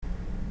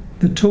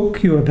The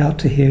talk you're about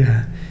to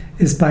hear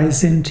is by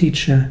Zen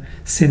teacher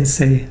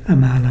Sensei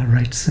Amala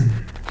Wrightson.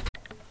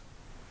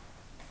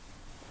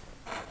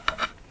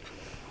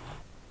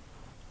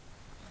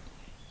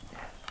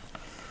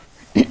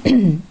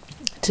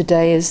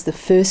 Today is the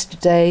first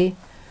day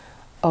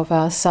of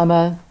our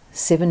summer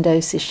 7-day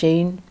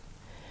sesshin.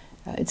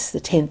 It's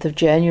the 10th of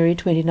January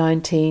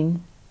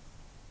 2019.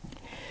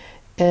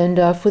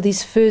 And for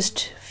these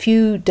first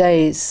few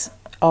days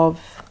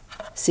of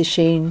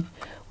sesshin,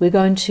 we're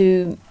going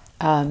to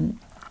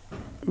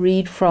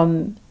read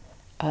from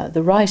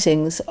the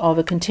writings of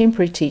a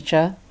contemporary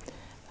teacher,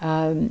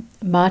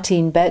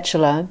 Martine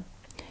Batchelor.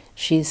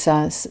 She's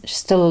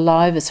still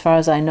alive as far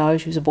as I know.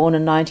 She was born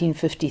in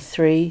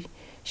 1953.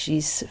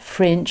 She's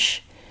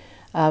French,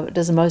 but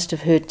does most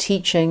of her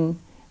teaching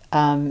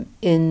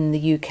in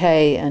the UK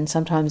and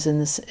sometimes in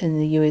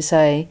the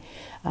USA.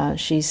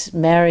 She's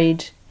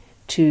married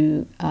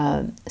to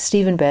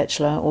Stephen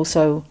Batchelor,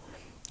 also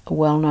a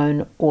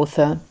well-known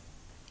author.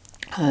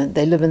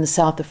 They live in the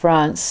south of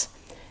France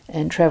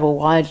and travel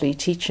widely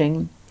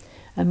teaching.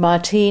 And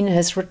Martine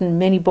has written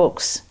many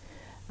books,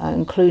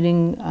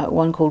 including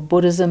one called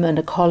Buddhism and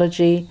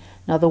Ecology,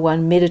 another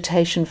one,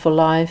 Meditation for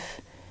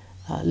Life,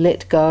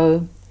 Let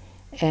Go,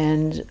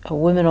 and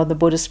Women on the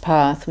Buddhist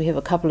Path. We have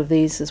a couple of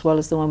these as well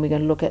as the one we're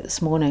going to look at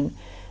this morning,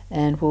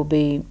 and we'll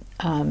be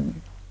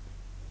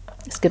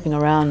skipping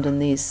around in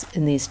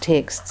these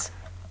texts.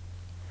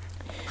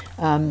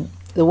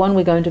 The one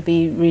we're going to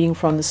be reading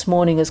from this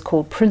morning is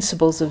called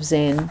Principles of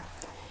Zen,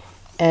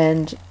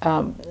 and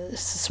a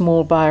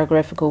small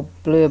biographical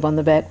blurb on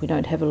the back. We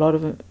don't have a lot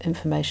of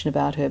information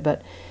about her,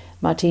 but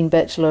Martine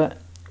Batchelor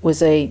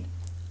was a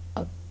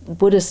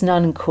Buddhist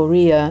nun in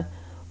Korea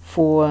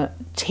for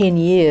 10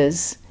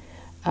 years.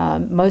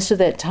 Most of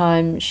that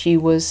time she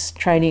was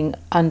training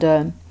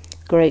under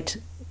great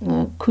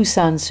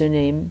Kusan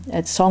Sunim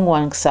at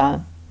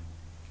Songwangsa,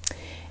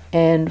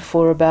 and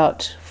for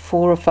about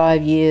 4 or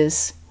 5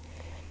 years,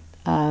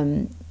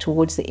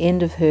 towards the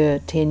end of her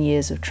 10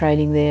 years of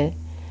training there,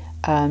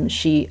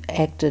 she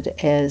acted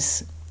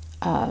as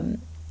an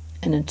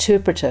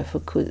interpreter for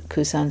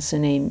Kusan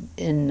Sunim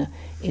in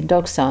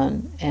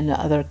Doksan and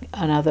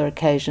on other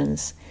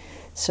occasions.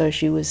 So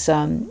she was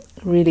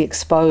really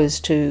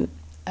exposed to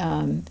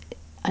an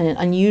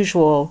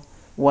unusual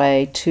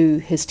way to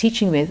his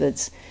teaching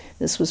methods.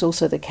 This was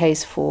also the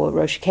case for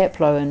Roshi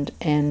Kapleau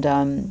and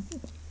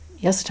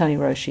Yasutani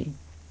Roshi.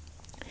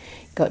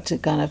 Got to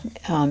kind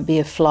of be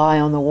a fly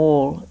on the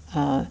wall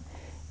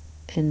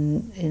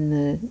in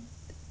the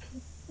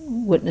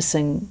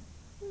witnessing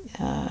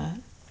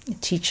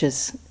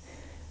teachers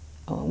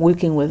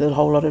working with a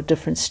whole lot of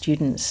different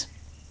students.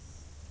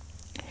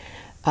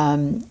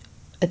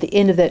 At the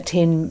end of that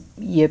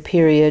 10-year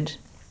period,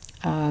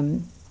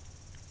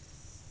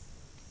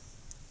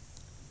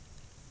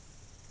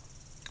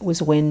 was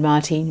when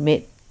Martine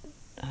met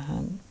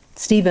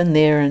Stephen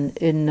there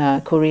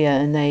in Korea,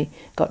 and they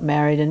got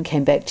married and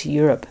came back to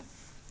Europe.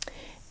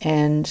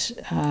 And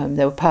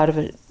they were part of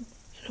a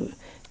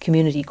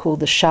community called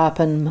the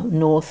Sharpen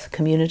North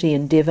community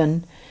in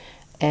Devon,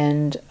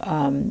 and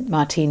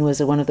Martine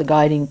was one of the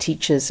guiding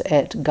teachers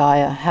at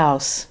Gaia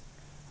House.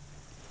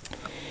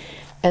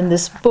 And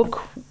this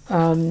book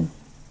that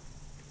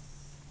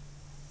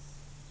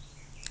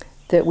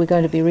we're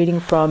going to be reading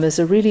from is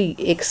a really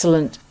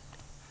excellent,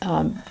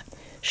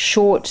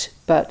 short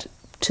but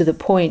to the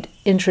point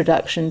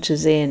introduction to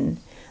Zen.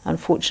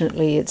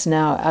 Unfortunately, it's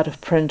now out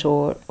of print,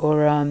 or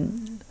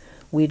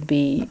we'd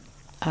be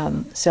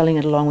selling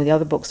it along with the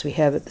other books we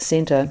have at the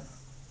centre.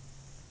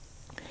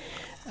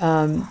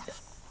 And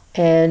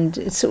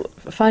I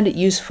find it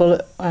useful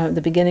at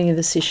the beginning of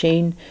the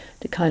sesshin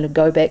to kind of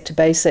go back to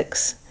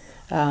basics.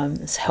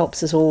 This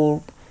helps us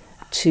all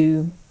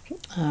to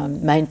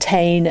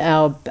maintain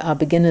our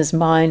beginner's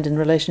mind in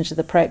relation to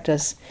the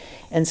practice.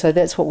 And so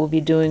that's what we'll be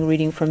doing,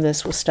 reading from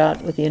this. We'll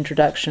start with the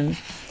introduction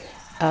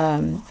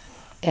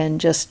and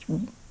just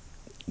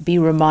be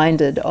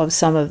reminded of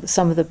some of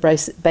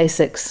the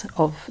basics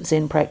of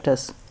Zen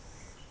practice.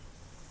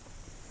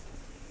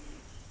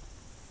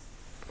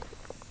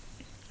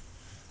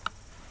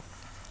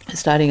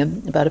 Starting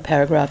about a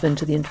paragraph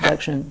into the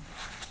introduction.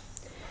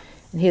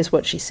 And here's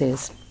what she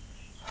says.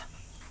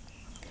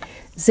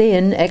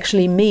 Zen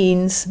actually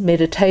means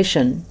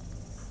meditation.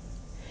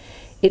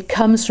 It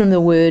comes from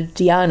the word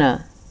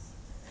dhyana,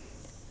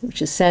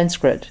 which is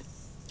Sanskrit.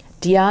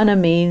 Dhyana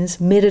means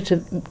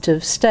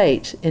meditative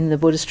state in the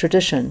Buddhist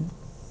tradition.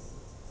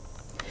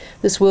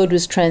 This word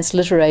was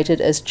transliterated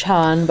as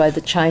Chan by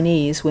the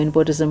Chinese when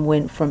Buddhism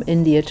went from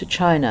India to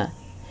China,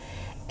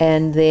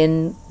 and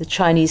then the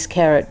Chinese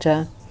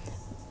character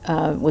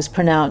was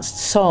pronounced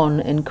Son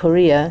in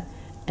Korea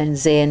and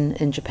Zen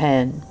in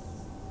Japan.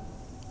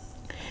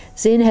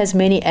 Zen has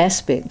many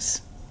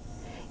aspects.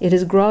 It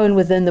has grown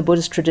within the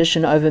Buddhist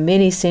tradition over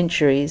many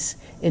centuries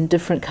in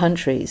different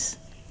countries.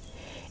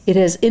 It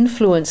has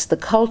influenced the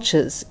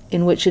cultures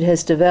in which it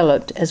has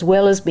developed, as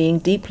well as being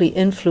deeply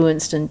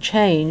influenced and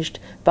changed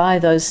by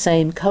those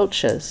same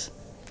cultures.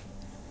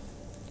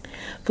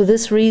 For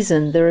this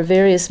reason, there are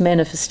various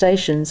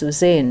manifestations of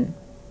Zen.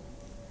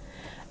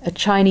 A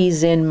Chinese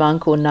Zen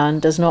monk or nun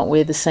does not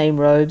wear the same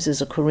robes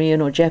as a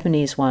Korean or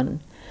Japanese one.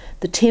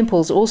 The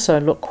temples also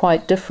look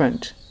quite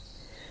different.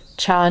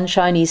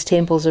 Chinese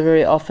temples are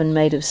very often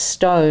made of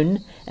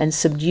stone and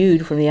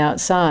subdued from the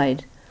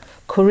outside.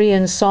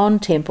 Korean Son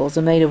temples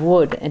are made of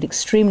wood and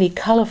extremely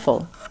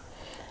colourful.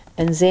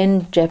 And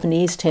Zen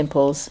Japanese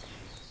temples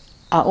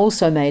are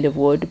also made of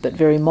wood but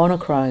very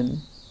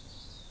monochrome.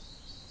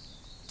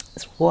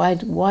 It's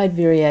wide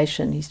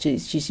variation. He's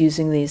just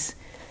using these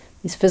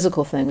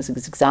physical things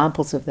as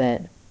examples of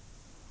that.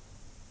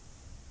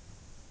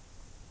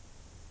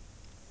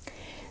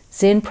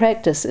 Zen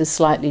practice is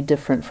slightly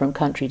different from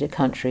country to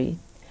country.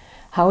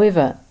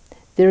 However,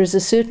 there is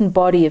a certain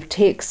body of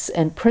texts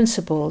and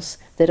principles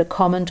that are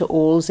common to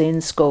all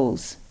Zen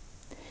schools.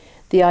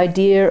 The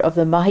idea of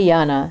the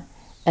Mahayana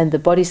and the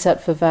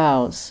Bodhisattva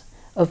vows,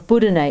 of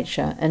Buddha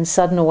nature and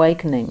sudden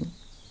awakening,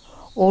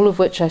 all of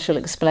which I shall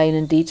explain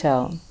in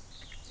detail.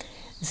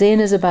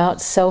 Zen is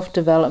about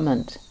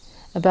self-development,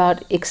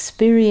 about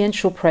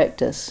experiential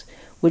practice,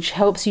 which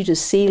helps you to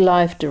see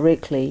life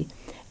directly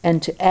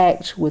and to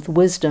act with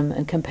wisdom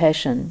and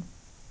compassion.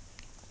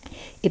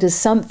 It is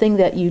something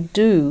that you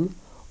do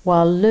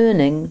while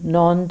learning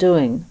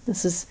non-doing.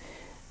 This is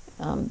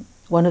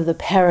one of the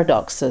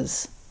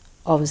paradoxes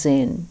of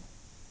Zen.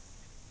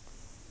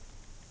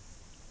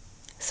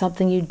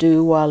 Something you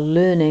do while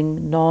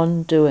learning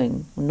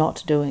non-doing,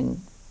 not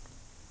doing.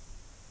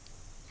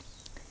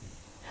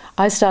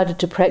 I started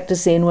to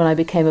practice Zen when I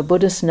became a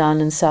Buddhist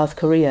nun in South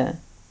Korea.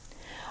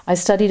 I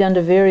studied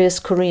under various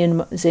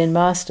Korean Zen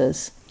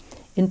masters,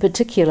 in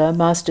particular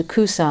Master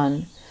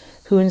Kusan,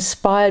 who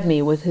inspired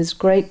me with his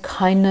great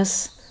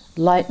kindness,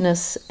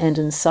 lightness, and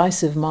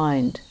incisive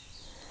mind.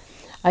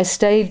 I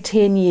stayed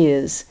 10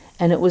 years,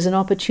 and it was an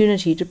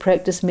opportunity to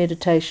practice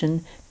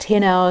meditation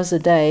 10 hours a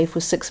day for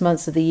 6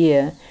 months of the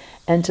year,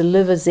 and to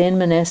live a Zen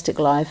monastic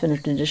life in a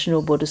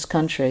traditional Buddhist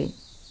country.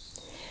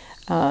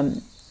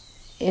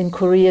 In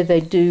Korea, they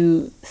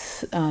do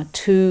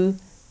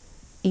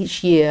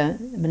each year,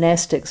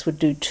 monastics would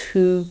do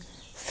 2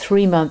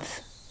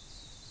 3-month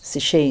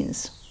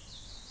sesshin.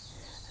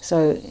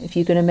 So if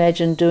you can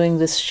imagine doing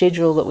this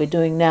schedule that we're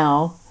doing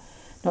now,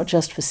 not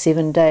just for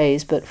 7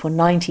 days, but for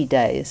 90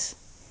 days,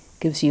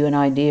 gives you an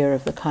idea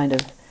of the kind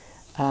of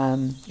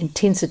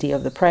intensity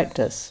of the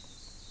practice.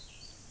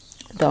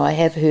 Though I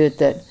have heard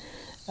that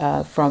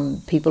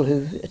from people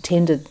who've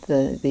attended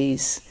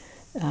these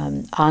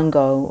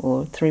Ango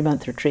or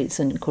 3-month retreats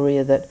in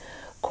Korea, that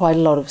quite a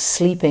lot of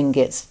sleeping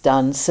gets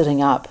done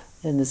sitting up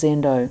in the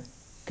Zendo.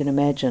 You can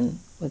imagine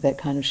with that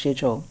kind of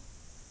schedule.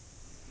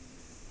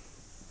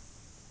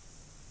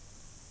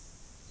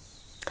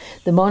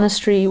 The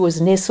monastery was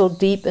nestled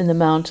deep in the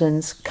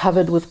mountains,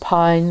 covered with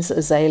pines,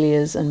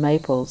 azaleas, and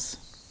maples.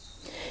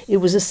 It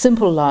was a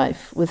simple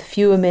life, with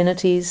few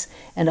amenities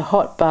and a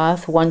hot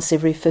bath once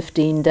every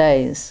 15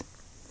 days.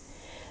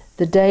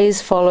 The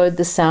days followed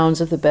the sounds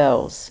of the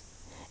bells.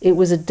 It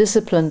was a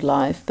disciplined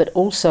life, but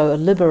also a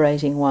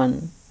liberating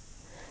one.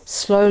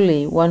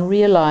 Slowly, one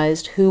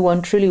realized who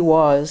one truly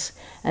was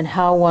and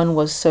how one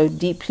was so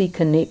deeply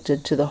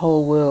connected to the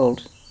whole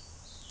world.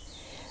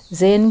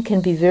 Zen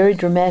can be very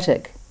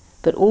dramatic,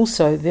 but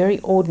also very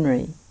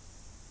ordinary.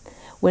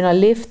 When I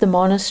left the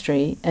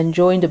monastery and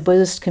joined a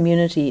Buddhist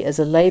community as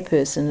a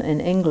layperson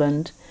in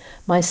England,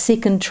 my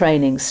second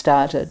training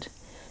started,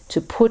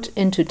 to put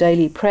into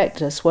daily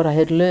practice what I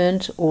had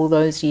learnt all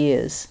those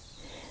years.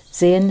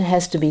 Zen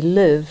has to be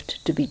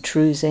lived to be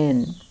true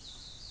Zen.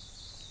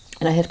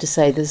 And I have to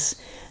say this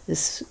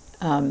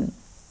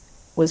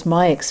was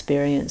my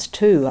experience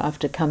too,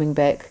 after coming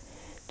back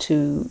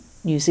to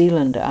New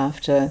Zealand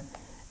after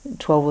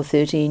 12 or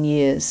 13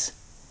 years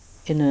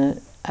in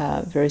a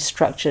very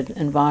structured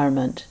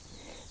environment,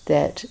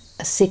 that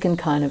a second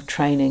kind of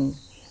training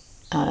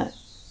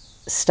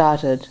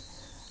started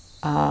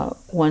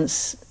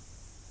once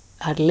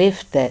I'd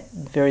left that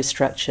very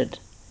structured,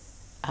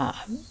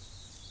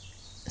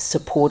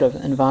 supportive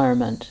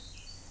environment.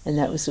 And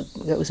that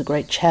was a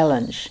great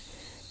challenge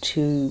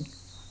to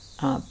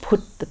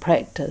put the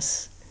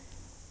practice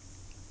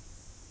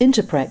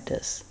into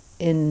practice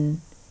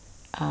in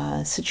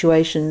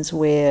situations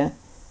where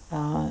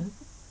the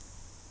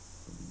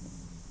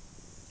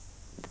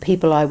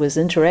people I was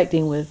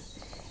interacting with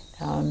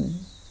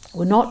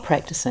were not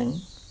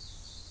practicing.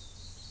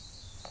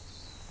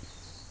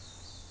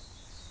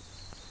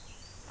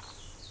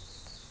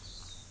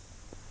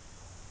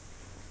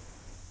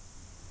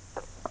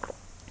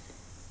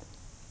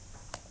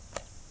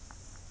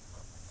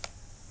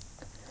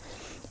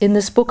 In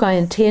this book, I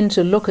intend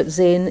to look at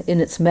Zen in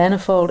its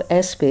manifold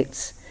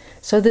aspects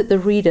so that the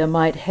reader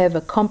might have a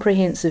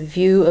comprehensive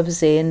view of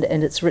Zen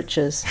and its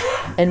riches,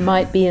 and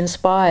might be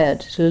inspired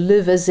to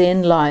live a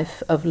Zen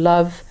life of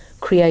love,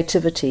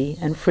 creativity,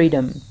 and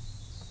freedom.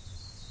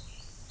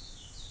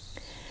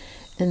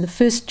 In the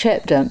first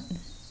chapter,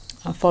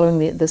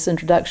 following this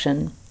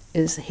introduction,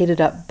 is headed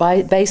up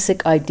by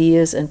Basic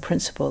Ideas and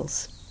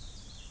Principles.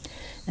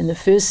 And the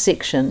first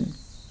section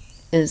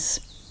is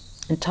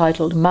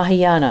entitled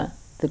Mahayana,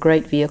 the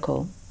Great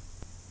Vehicle.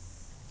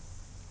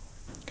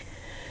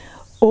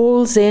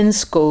 All Zen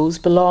schools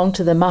belong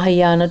to the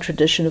Mahayana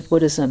tradition of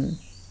Buddhism.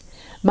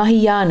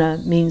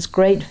 Mahayana means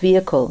great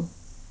vehicle.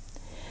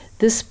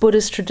 This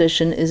Buddhist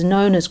tradition is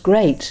known as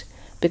great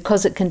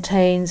because it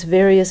contains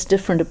various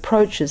different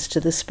approaches to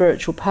the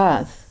spiritual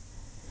path.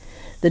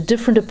 The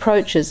different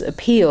approaches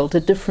appeal to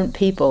different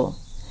people,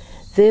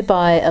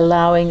 thereby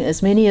allowing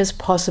as many as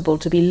possible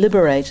to be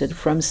liberated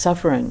from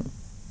suffering.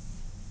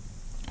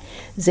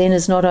 Zen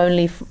is not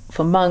only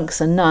for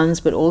monks and nuns,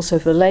 but also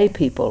for lay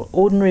people,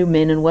 ordinary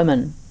men and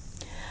women.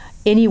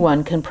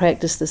 Anyone can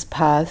practice this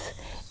path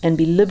and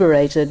be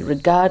liberated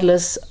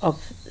regardless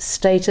of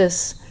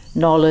status,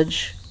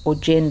 knowledge, or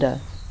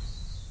gender.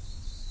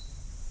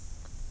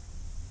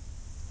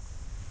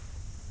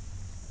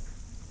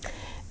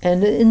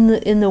 And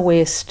in the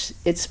West,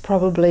 it's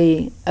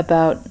probably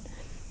about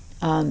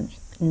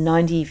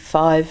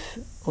 95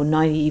 or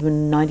 90,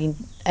 even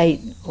 98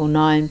 or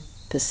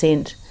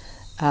 9%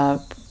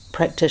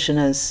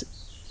 practitioners,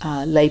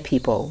 lay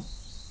people,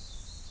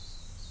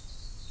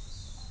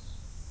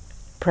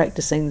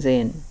 practicing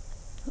Zen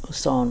or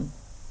Son.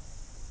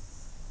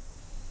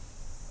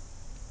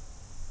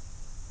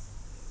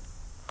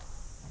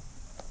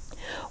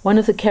 One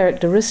of the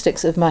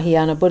characteristics of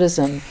Mahayana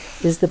Buddhism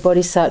is the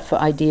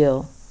bodhisattva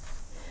ideal.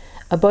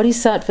 A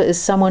bodhisattva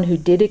is someone who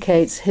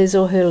dedicates his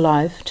or her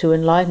life to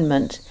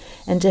enlightenment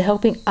and to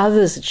helping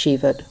others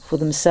achieve it for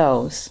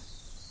themselves.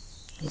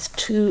 There's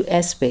two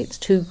aspects,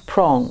 two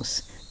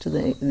prongs to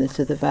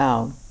the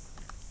vow.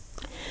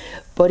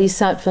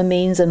 Bodhisattva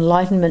means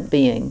enlightenment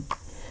being.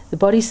 The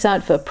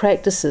bodhisattva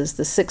practices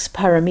the 6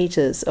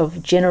 paramitas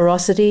of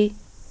generosity,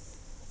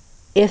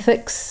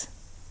 ethics,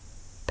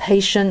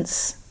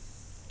 patience,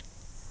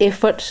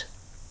 effort,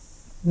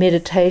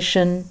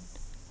 meditation,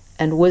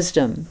 and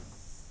wisdom.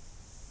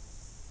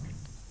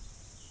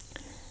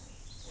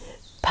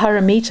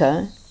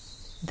 Paramita,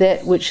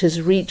 that which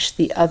has reached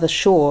the other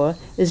shore,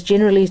 is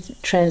generally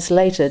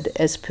translated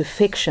as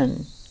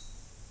perfection.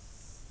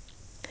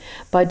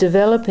 By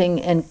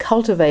developing and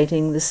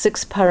cultivating the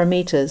 6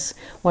 paramitas,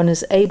 one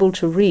is able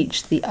to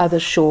reach the other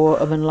shore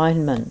of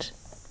enlightenment.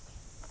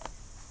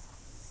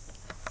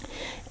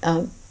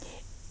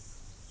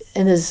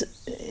 And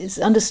it's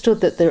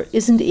understood that there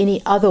isn't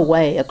any other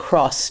way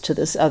across to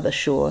this other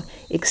shore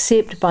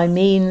except by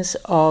means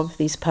of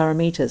these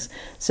paramitas.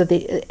 So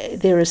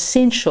they're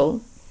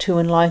essential to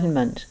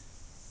enlightenment.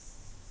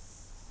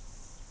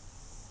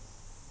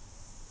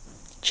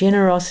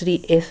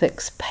 Generosity,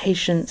 ethics,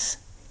 patience,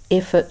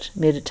 effort,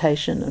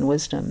 meditation, and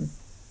wisdom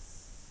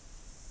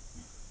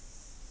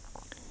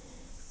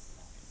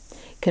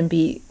can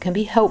be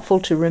helpful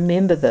to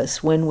remember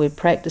this when we're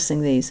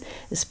practicing these,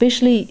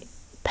 especially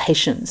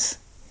patience.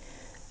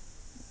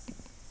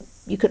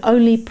 You can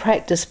only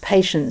practice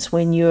patience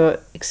when you're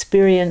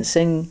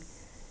experiencing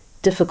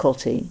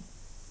difficulty,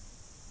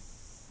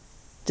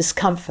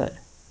 discomfort,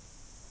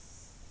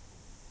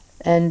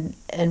 and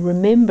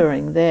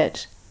remembering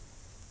that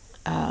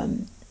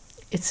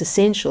it's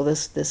essential.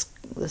 This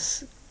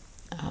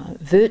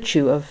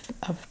virtue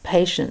of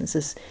patience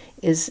is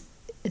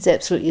it's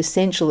absolutely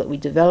essential that we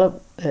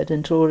develop it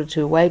in order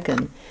to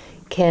awaken.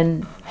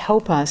 Can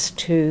help us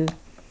to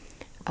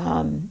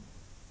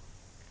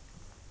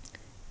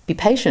be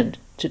patient,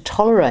 to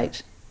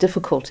tolerate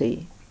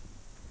difficulty.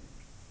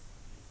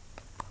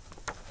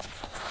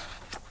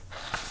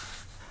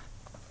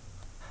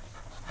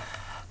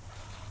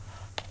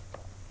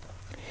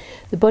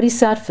 The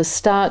bodhisattva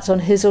starts on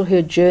his or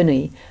her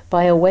journey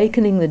by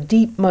awakening the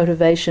deep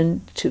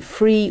motivation to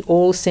free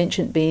all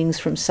sentient beings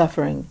from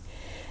suffering,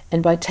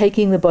 and by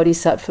taking the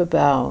bodhisattva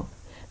vow,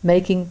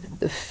 making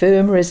the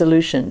firm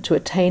resolution to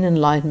attain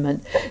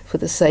enlightenment for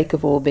the sake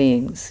of all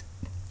beings.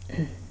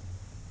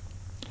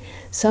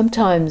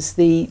 Sometimes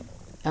the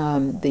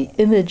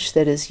image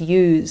that is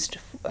used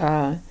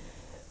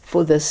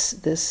for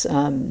these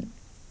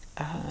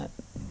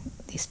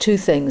two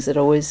things that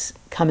always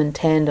come in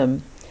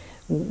tandem,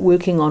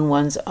 working on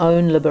one's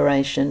own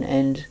liberation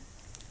and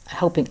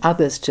helping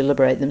others to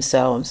liberate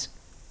themselves.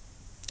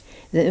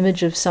 The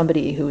image of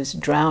somebody who is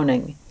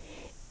drowning.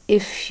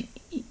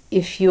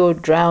 If you're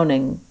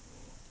drowning,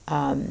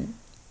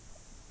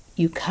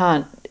 you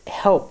can't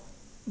help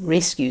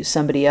rescue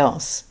somebody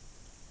else.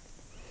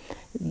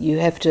 You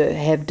have to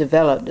have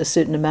developed a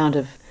certain amount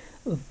of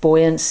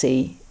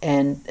buoyancy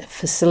and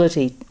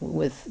facility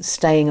with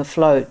staying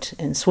afloat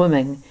and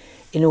swimming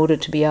in order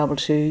to be able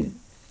to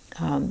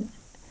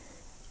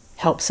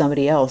help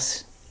somebody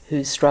else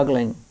who's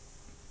struggling.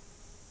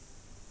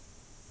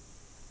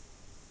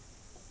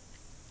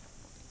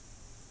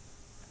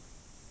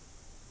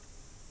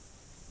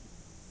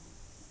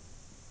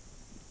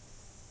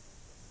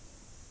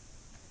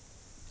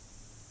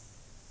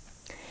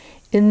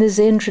 In the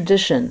Zen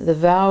tradition, the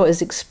vow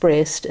is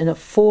expressed in a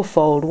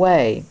fourfold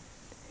way.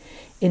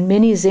 In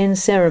many Zen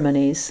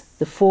ceremonies,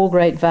 the 4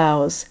 great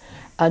vows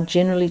are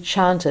generally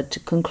chanted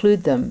to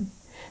conclude them.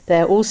 They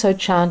are also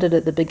chanted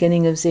at the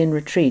beginning of Zen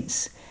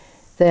retreats.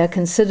 They are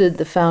considered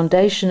the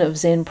foundation of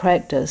Zen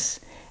practice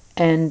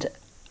and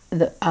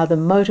are the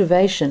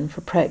motivation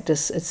for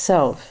practice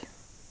itself.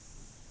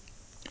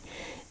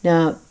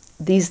 Now,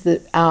 these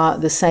are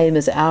the same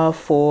as our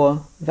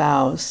 4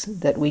 vows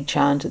that we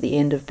chant at the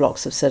end of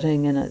blocks of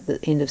sitting and at the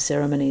end of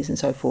ceremonies and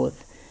so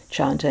forth,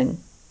 chanting.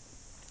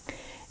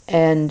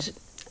 And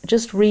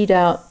just read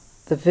out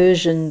the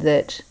version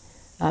that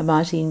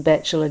Martine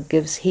Batchelor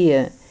gives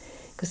here,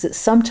 because it's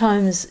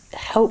sometimes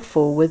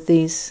helpful with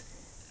these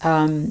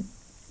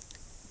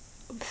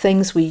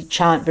things we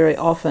chant very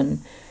often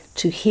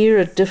to hear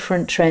a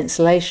different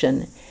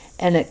translation,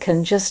 and it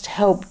can just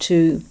help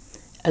to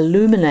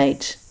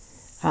illuminate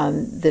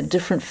the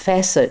different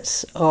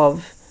facets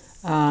of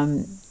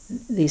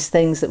these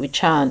things that we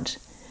chant,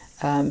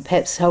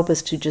 perhaps help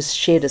us to just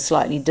shed a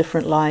slightly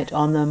different light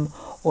on them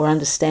or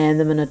understand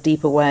them in a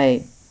deeper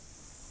way.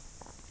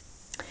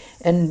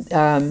 And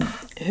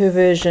her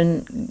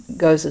version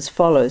goes as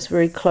follows,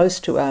 very close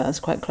to ours,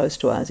 quite close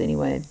to ours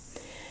anyway.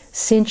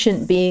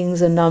 Sentient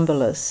beings are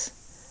numberless.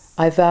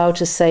 I vow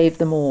to save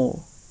them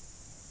all.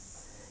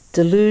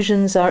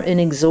 Delusions are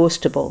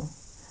inexhaustible.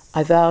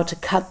 I vow to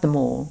cut them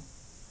all.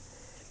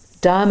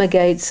 Dharma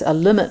gates are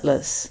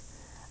limitless.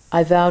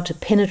 I vow to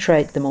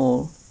penetrate them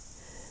all.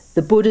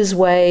 The Buddha's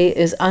way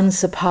is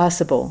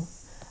unsurpassable.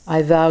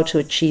 I vow to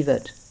achieve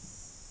it.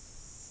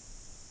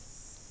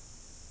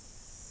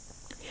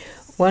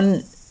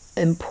 One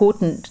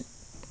important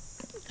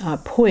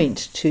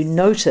point to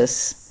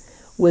notice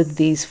with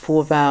these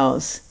 4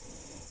 vows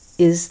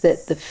is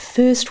that the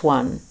first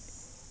one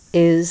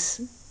is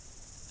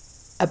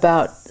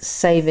about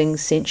saving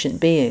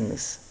sentient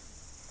beings,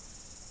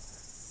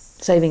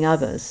 saving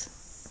others.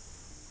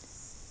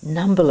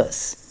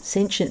 Numberless.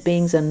 Sentient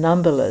beings are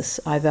numberless.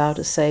 I vow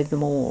to save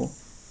them all.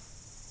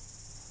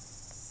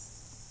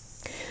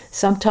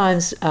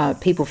 Sometimes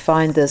people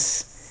find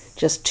this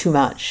just too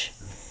much,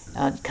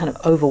 kind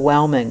of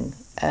overwhelming,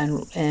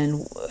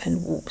 and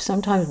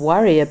sometimes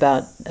worry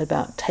about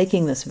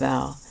taking this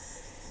vow.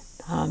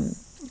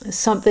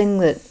 Something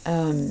that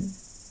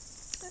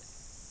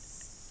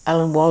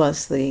Alan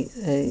Wallace,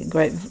 the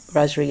great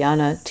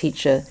Vajrayana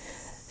teacher,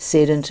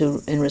 said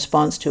in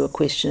response to a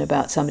question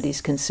about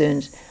somebody's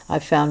concerns, I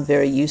found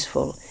very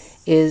useful,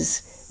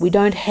 is we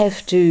don't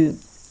have to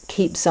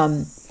keep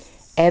some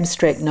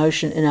abstract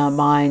notion in our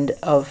mind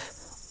of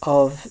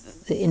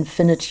the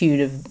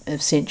infinitude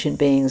of sentient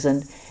beings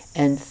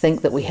and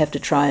think that we have to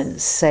try and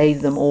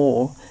save them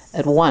all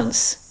at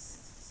once.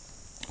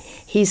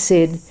 He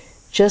said,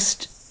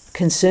 just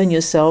concern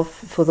yourself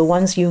for the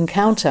ones you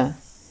encounter,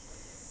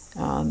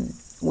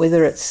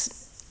 whether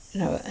it's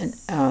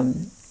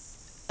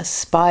a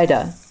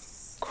spider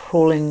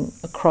crawling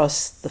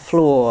across the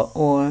floor,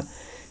 or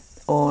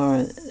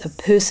a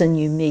person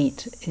you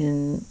meet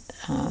in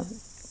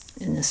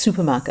a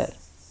supermarket.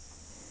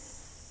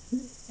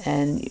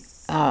 And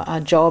our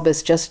job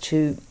is just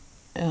to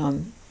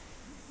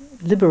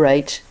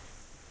liberate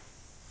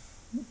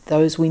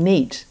those we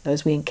meet,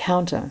 those we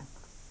encounter.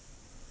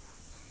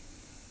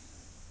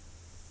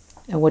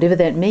 And whatever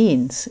that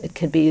means, it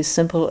can be as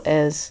simple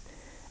as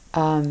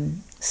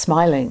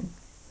smiling.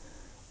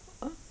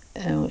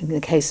 In the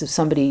case of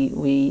somebody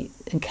we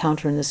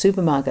encounter in the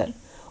supermarket,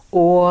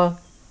 or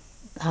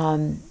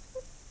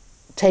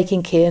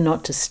taking care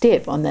not to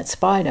step on that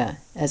spider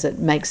as it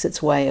makes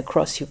its way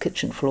across your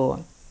kitchen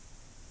floor.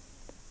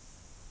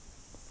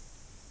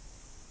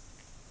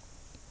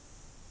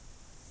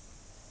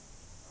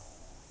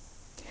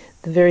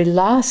 The very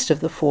last of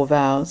the 4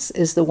 vows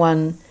is the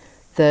one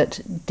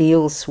that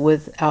deals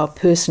with our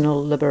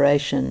personal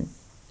liberation.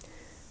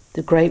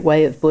 The great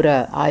way of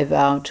Buddha I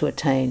vow to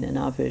attain, in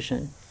our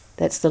version.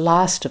 That's the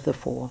last of the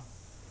 4.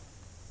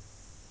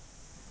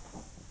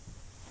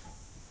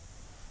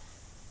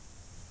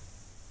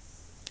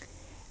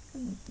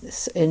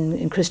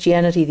 In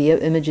Christianity, the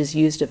image is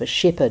used of a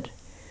shepherd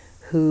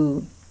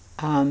who,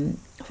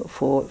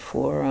 for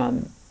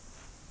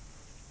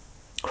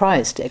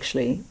Christ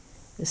actually,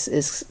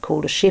 is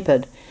called a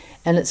shepherd,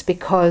 and it's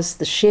because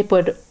the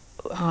shepherd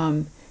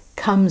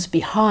comes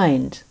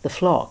behind the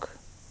flock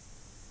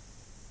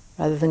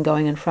rather than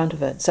going in front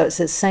of it. So it's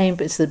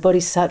the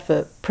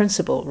Bodhisattva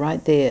principle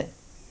right there.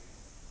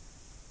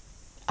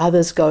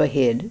 Others go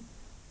ahead.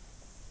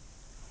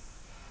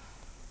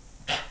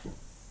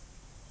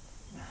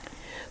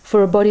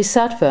 For a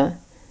Bodhisattva,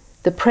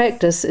 the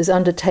practice is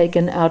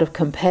undertaken out of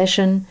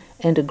compassion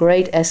and a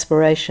great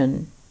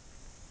aspiration.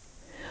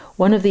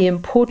 One of the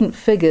important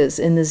figures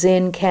in the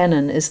Zen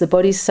canon is the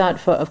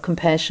Bodhisattva of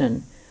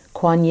compassion,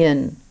 Kuan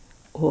Yin,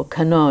 or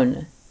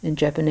Kannon in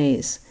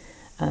Japanese,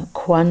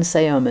 Kwan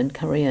Seom in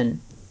Korean.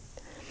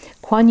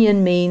 Kuan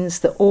Yin means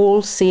the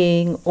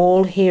all-seeing,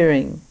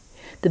 all-hearing,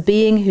 the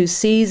being who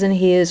sees and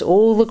hears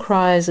all the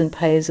cries and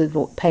pains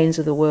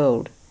of the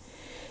world.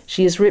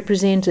 She is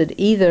represented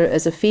either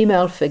as a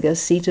female figure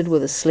seated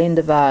with a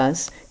slender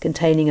vase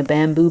containing a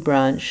bamboo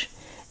branch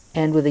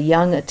and with a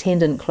young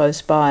attendant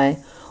close by,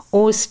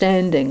 or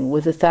standing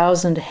with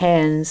 1,000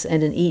 hands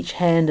and in each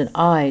hand an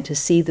eye to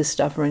see the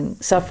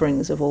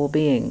sufferings of all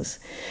beings.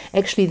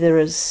 Actually, there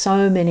are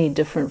so many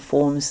different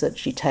forms that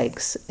she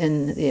takes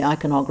in the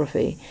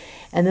iconography,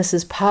 and this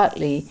is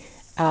partly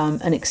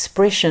an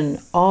expression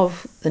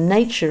of the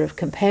nature of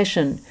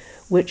compassion,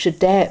 which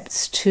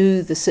adapts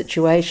to the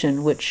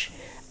situation, which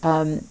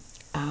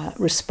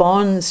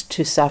responds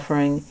to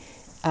suffering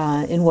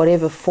in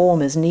whatever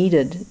form is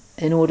needed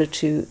in order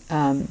to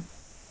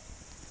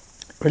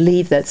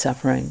relieve that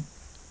suffering.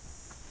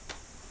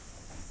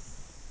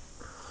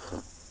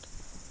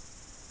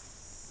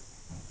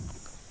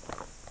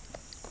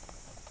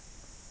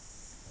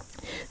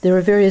 There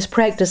are various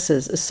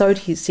practices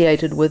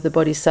associated with the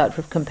Bodhisattva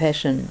of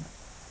compassion.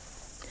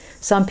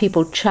 Some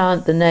people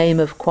chant the name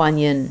of Kuan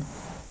Yin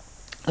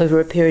over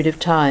a period of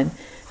time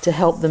to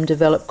help them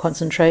develop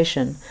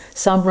concentration.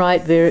 Some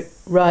recite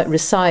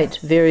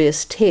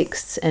various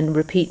texts and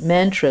repeat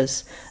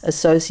mantras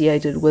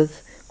associated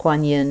with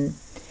Kuan Yin,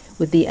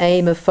 with the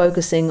aim of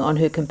focusing on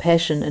her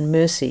compassion and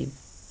mercy.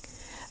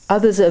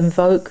 Others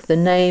invoke the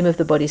name of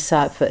the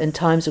Bodhisattva in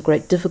times of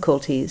great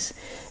difficulties,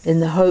 in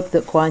the hope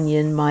that Kuan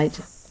Yin might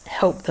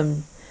help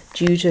them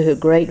due to her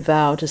great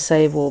vow to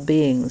save all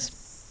beings.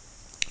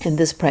 And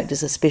this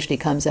practice especially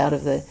comes out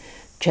of the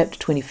chapter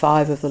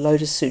 25 of the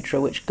Lotus Sutra,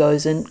 which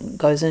goes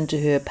into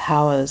her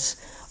powers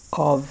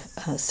of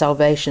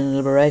salvation and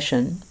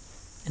liberation,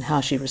 and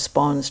how she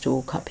responds to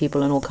all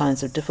people in all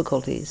kinds of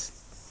difficulties.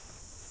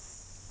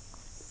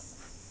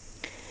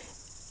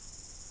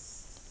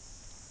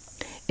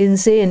 In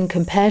Zen,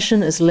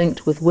 compassion is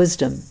linked with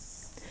wisdom.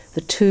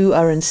 The two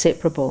are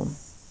inseparable.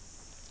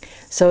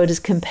 So it is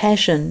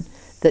compassion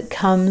that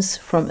comes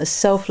from a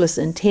selfless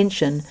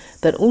intention,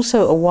 but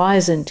also a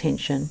wise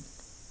intention.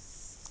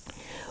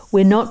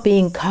 We're not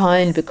being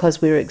kind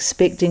because we're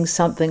expecting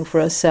something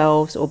for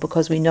ourselves or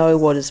because we know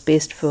what is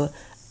best for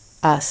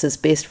us is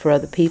best for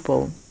other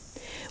people.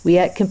 We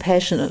act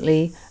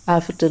compassionately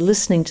after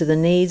listening to the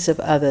needs of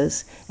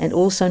others and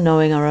also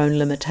knowing our own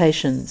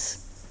limitations.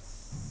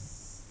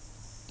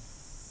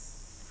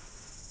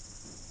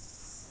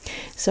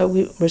 So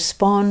we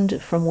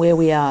respond from where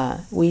we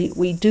are.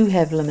 We do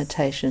have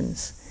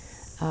limitations.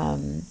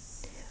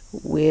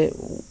 We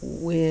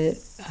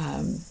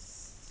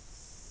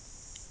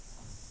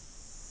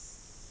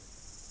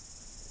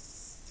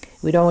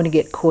don't want to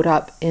get caught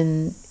up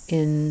in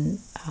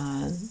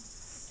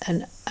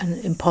an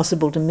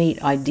impossible to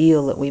meet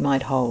ideal that we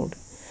might hold.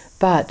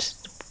 But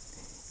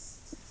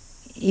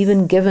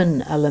even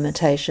given our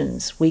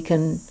limitations, we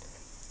can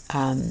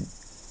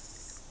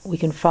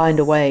find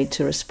a way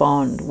to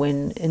respond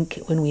when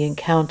we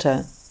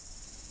encounter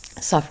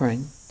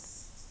suffering.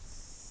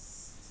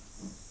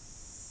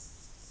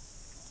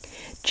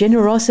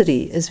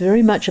 Generosity is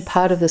very much a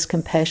part of this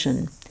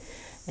compassion,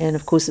 and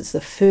of course it's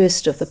the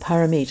first of the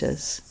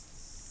paramitas.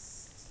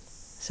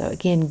 So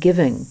again,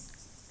 giving.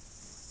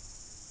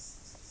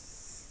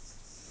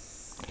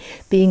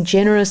 Being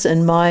generous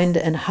in mind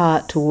and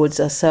heart towards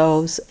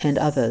ourselves and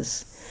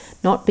others,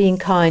 not being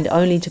kind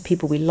only to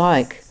people we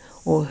like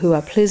or who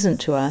are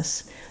pleasant to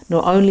us,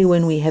 nor only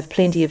when we have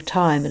plenty of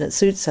time and it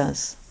suits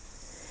us.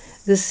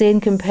 This Zen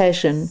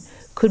compassion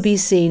could be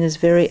seen as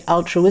very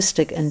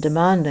altruistic and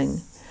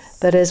demanding,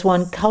 but as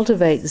one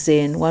cultivates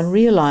Zen, one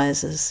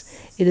realizes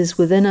it is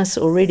within us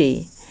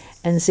already,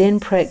 and Zen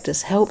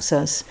practice helps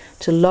us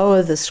to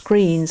lower the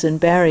screens and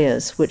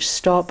barriers which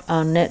stop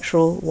our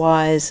natural,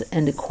 wise,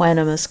 and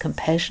equanimous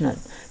compassionate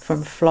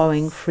from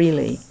flowing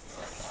freely.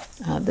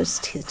 This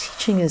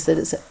teaching is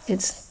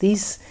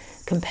that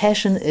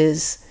compassion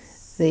is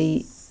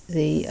the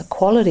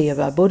quality of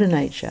our Buddha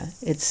nature.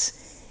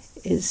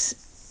 It's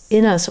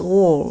in us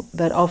all,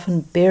 but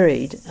often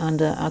buried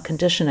under our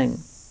conditioning.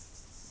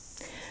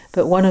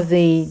 But one of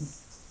the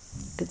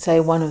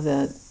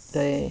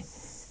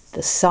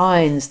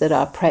signs that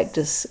our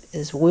practice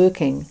is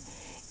working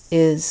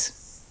is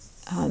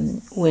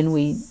when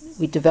we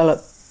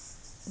develop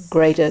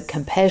greater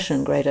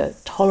compassion, greater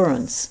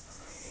tolerance.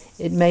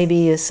 It may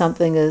be as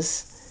something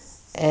as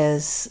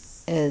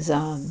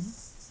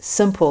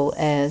simple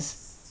as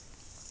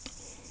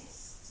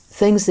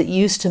things that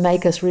used to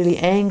make us really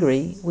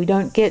angry. We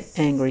don't get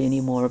angry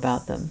anymore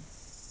about them.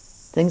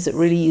 Things that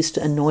really used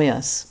to annoy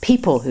us,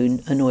 people who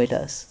annoyed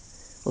us,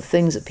 or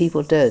things that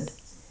people did.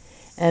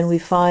 And we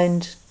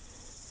find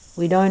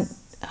we don't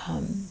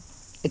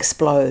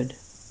explode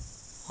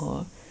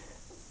or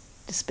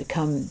just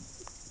become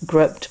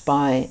gripped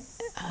by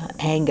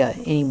anger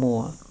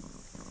anymore.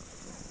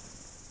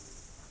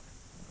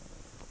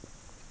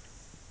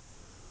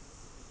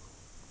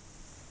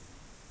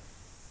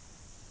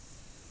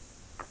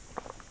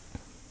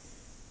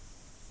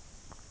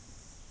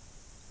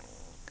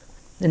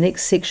 The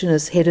next section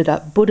is headed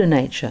up Buddha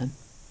nature.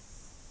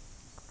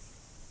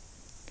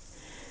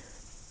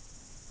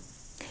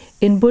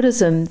 In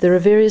Buddhism, there are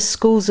various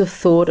schools of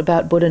thought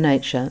about Buddha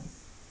nature.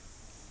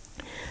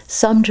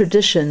 Some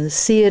traditions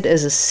see it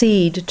as a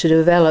seed to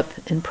develop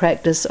in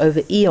practice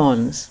over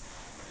eons,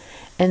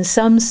 and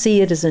some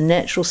see it as a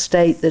natural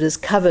state that is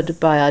covered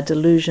by our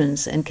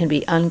delusions and can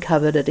be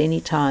uncovered at any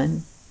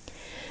time.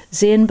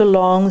 Zen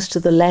belongs to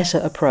the latter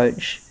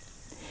approach.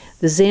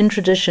 The Zen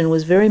tradition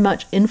was very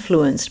much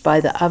influenced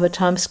by the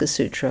Avatamsaka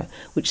Sutra,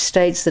 which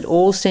states that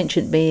all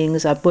sentient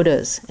beings are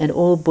Buddhas and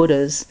all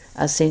Buddhas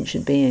are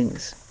sentient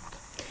beings.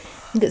 I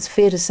think it's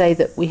fair to say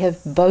that we have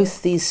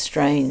both these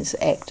strains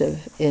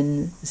active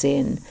in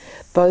Zen,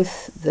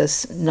 both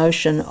this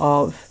notion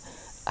of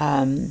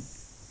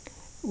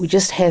we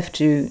just have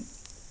to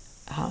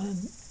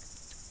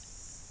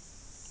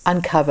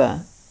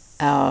uncover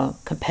our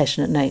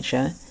compassionate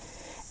nature,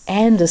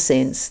 and a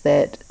sense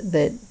that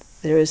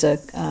there is a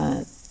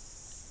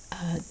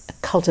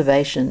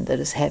cultivation that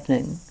is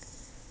happening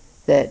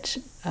that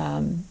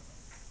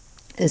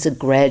is a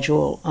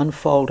gradual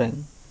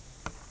unfolding.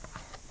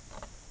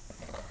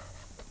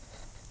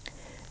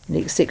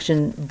 Next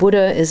section,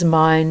 Buddha is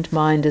mind,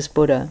 mind is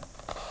Buddha.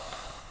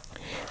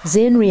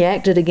 Zen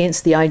reacted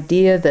against the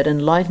idea that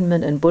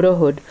enlightenment and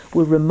Buddhahood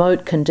were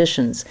remote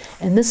conditions.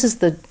 And this is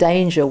the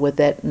danger with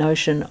that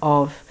notion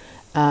of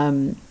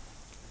Buddha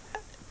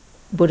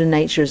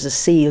nature as a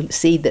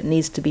seed that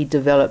needs to be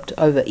developed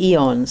over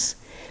eons,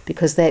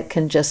 because that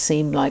can just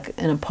seem like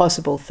an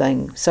impossible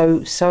thing,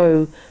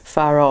 so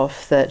far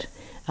off that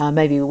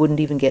maybe we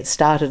wouldn't even get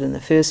started in the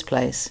first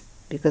place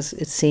because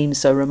it seems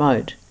so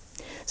remote.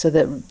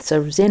 So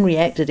Zen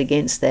reacted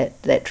against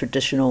that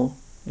traditional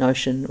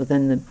notion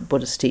within the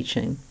Buddhist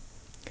teaching.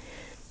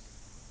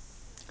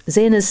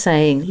 Zen is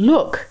saying,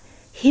 look,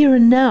 here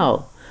and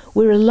now,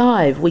 we're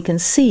alive, we can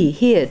see,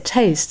 hear,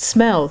 taste,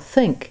 smell,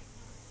 think.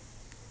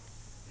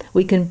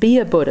 We can be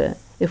a Buddha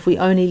if we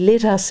only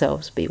let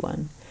ourselves be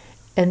one.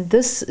 And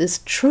this is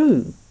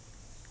true.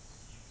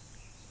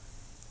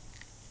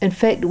 In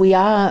fact, we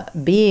are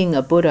being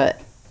a Buddha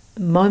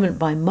moment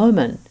by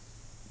moment.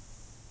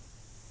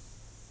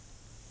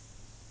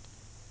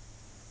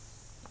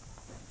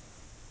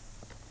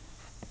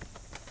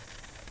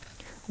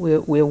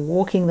 We're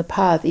walking the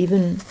path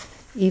even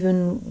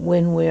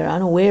when we're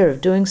unaware of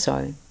doing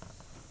so.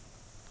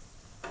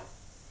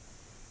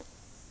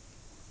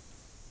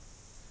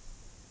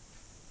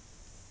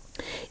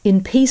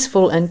 In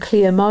peaceful and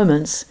clear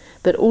moments,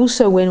 but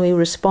also when we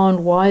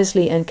respond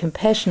wisely and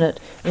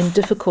compassionate in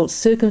difficult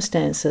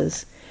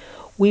circumstances,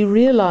 we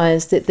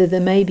realize that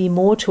there may be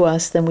more to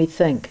us than we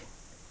think.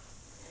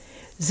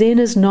 Zen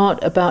is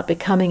not about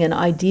becoming an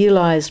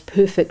idealized,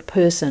 perfect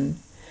person,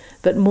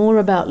 but more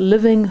about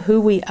living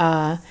who we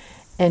are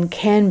and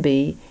can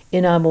be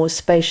in our more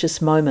spacious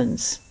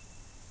moments.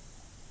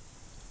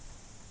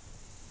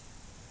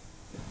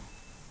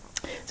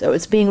 So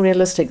it's being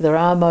realistic. There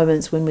are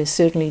moments when we're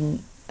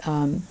certainly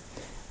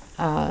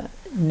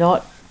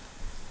not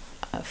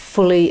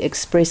fully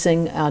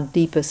expressing our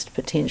deepest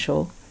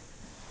potential,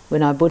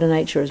 when our Buddha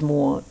nature is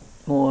more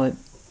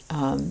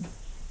let's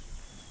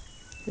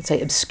say,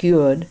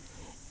 obscured,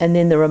 and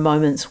then there are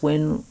moments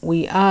when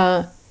we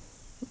are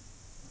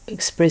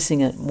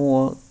expressing it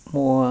more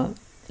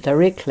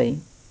directly.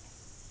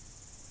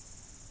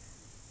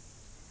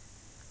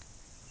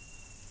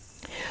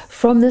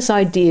 From this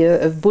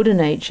idea of Buddha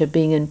nature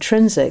being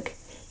intrinsic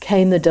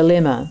came the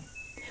dilemma: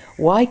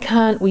 why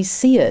can't we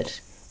see it,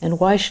 and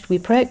why should we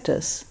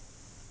practice?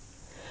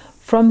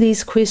 From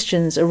these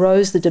questions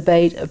arose the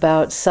debate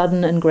about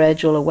sudden and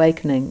gradual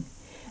awakening,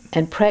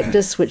 and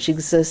practice which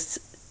exists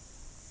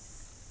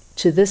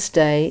to this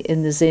day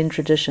in the Zen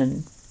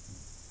tradition.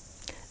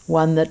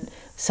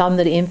 Some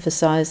that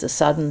emphasize the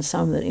sudden,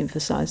 some that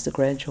emphasize the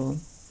gradual.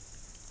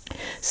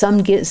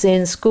 Some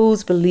Zen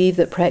schools believe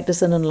that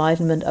practice and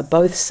enlightenment are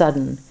both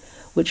sudden,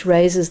 which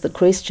raises the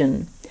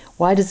question,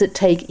 why does it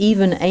take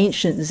even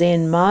ancient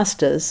Zen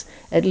masters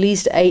at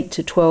least 8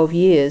 to 12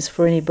 years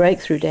for any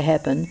breakthrough to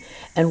happen,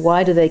 and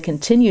why do they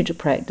continue to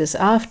practice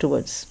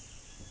afterwards?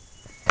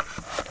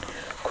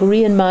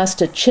 Korean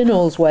master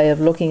Chinol's way of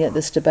looking at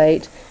this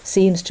debate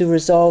seems to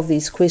resolve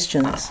these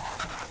questions.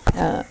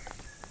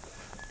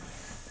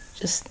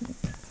 Just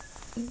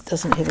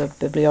doesn't have a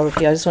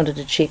bibliography. I just wanted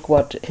to check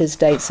what his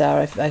dates are.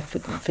 I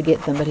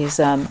forget them, but he's,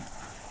 I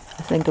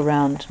think,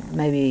 around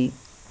maybe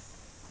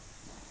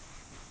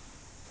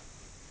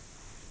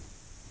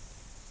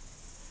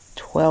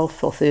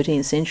 12th or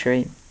 13th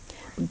century,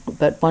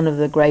 but one of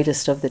the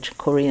greatest of the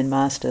Korean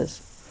masters.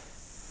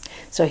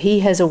 So he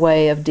has a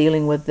way of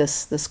dealing with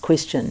this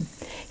question.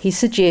 He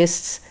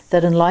suggests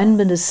that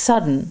enlightenment is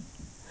sudden,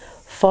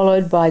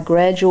 followed by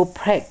gradual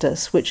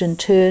practice, which in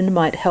turn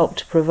might help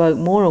to provoke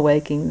more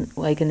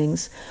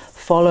awakenings,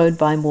 followed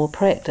by more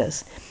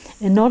practice.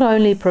 And not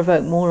only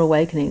provoke more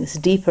awakenings,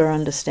 deeper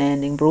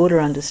understanding, broader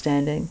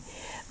understanding,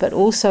 but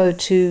also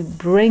to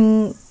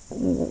bring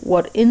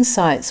what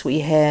insights we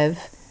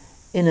have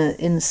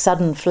in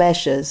sudden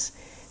flashes,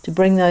 to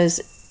bring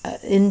those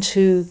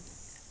into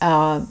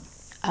our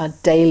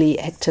daily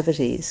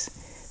activities.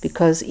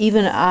 Because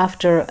even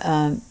after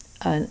a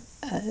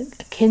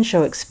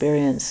Kensho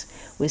experience,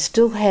 we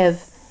still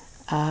have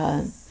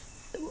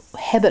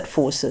habit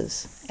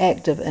forces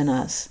active in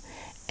us,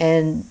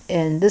 and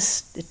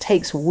this, it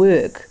takes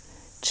work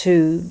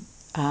to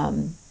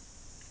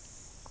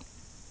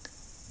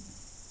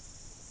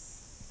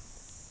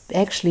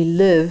actually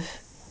live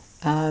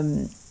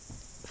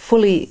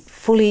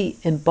fully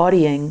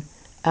embodying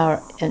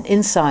an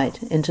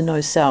insight into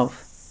no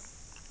self.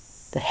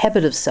 The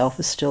habit of self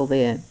is still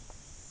there.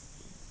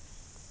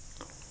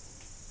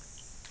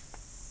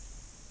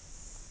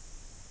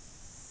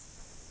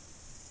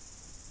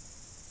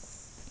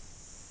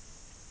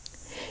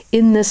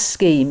 In this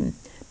scheme,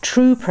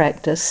 true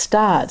practice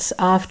starts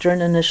after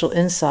an initial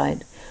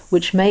insight,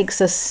 which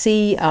makes us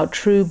see our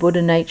true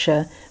Buddha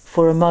nature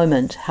for a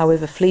moment,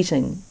 however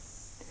fleeting.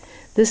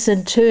 This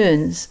in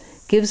turn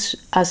gives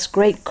us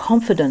great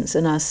confidence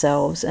in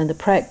ourselves and the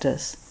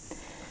practice.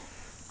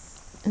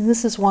 And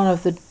this is one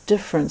of the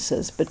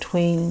differences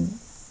between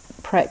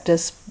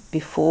practice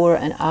before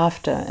and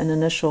after an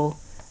initial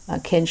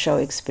Kensho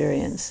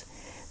experience.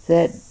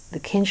 That the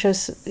Kensho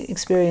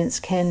experience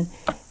can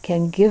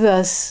give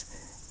us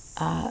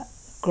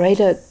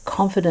greater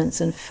confidence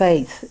and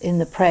faith in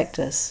the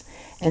practice,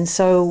 and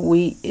so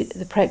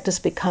the practice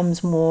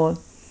becomes more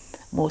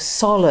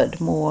solid,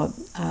 more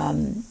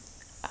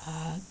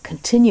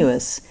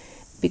continuous,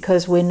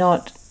 because we're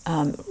not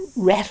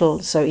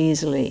rattled so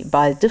easily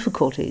by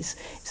difficulties.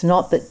 It's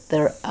not that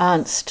there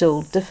aren't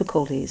still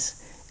difficulties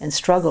and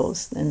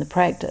struggles in the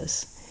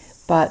practice,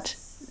 but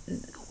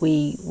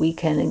we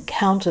can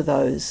encounter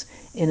those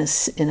in a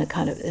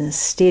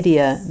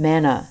steadier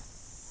manner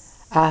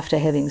after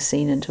having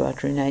seen into our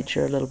true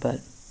nature a little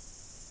bit.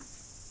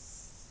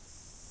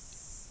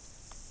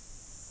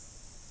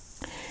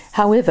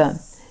 However,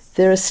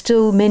 there are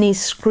still many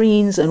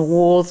screens and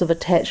walls of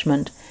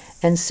attachment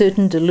and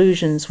certain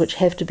delusions which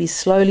have to be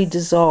slowly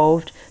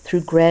dissolved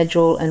through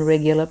gradual and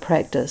regular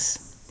practice.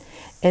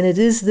 And it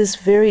is this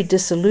very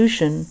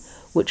dissolution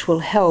which will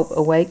help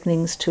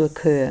awakenings to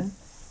occur.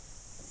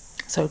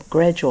 So a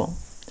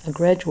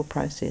gradual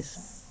process.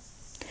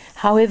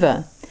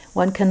 However,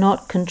 one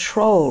cannot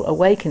control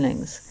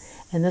awakenings,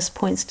 and this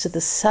points to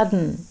the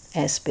sudden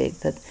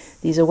aspect, that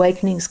these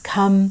awakenings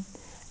come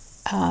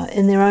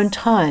in their own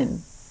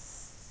time.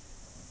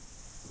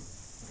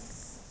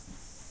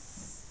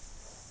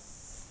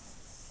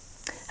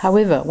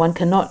 However, one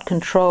cannot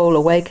control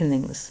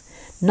awakenings.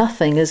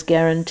 Nothing is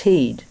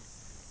guaranteed.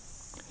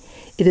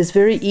 It is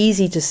very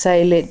easy to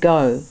say let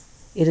go.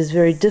 It is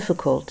very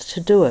difficult to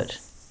do it.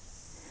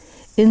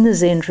 In the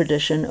Zen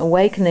tradition,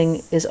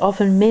 awakening is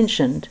often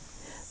mentioned,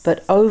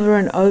 but over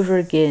and over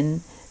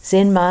again,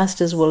 Zen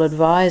masters will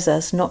advise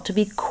us not to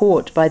be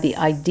caught by the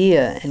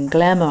idea and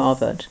glamour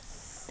of it.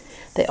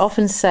 They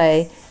often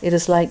say it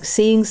is like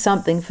seeing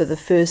something for the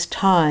first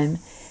time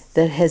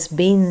that has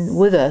been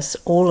with us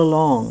all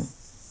along.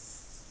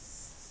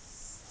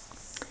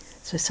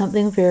 So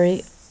something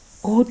very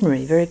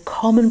ordinary, very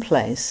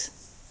commonplace.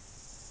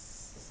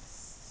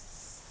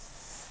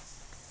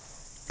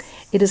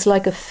 It is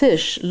like a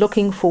fish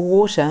looking for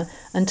water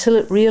until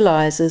it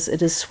realizes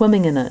it is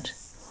swimming in it,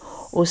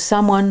 or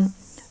someone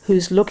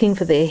who's looking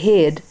for their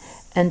head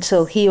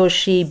until he or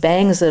she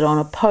bangs it on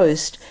a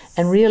post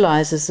and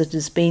realizes it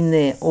has been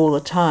there all the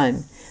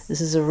time.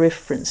 This is a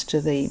reference to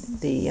the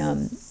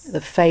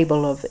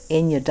fable of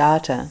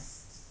Enyadatha,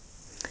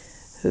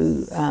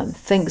 who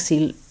thinks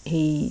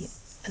he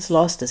has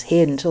lost his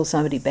head until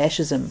somebody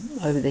bashes him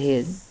over the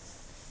head.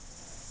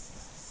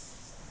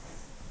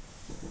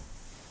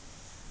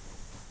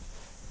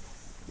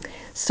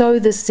 So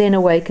this Zen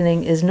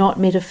awakening is not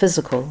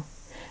metaphysical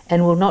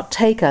and will not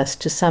take us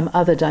to some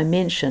other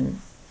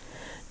dimension,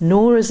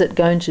 nor is it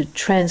going to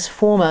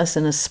transform us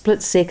in a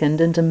split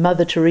second into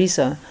Mother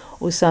Teresa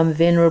or some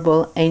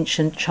venerable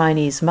ancient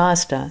Chinese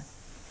master.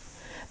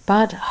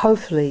 But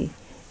hopefully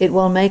it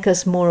will make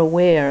us more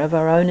aware of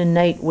our own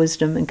innate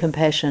wisdom and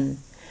compassion,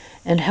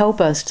 and help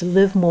us to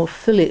live more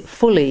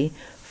fully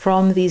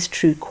from these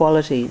true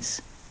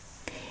qualities.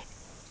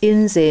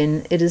 In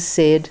Zen it is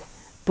said,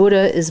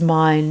 Buddha is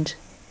mind,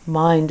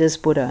 mind is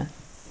Buddha.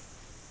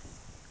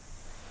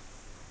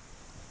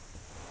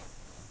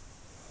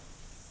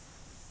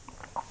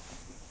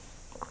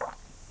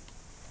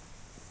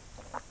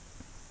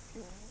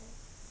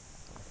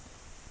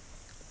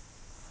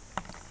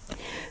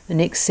 The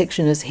next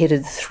section is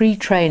headed 3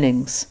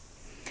 trainings: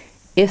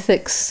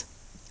 ethics,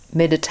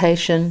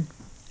 meditation,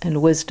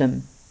 and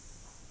wisdom.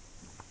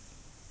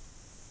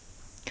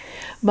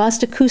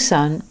 Master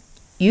Kusan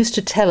used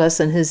to tell us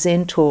in his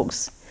Zen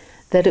talks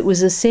that it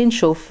was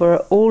essential for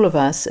all of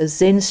us as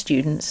Zen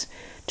students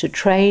to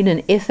train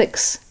in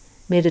ethics,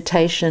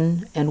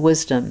 meditation, and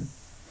wisdom.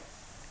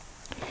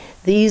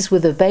 These were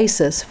the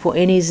basis for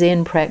any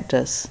Zen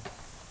practice.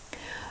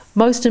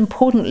 Most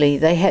importantly,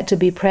 they had to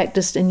be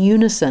practiced in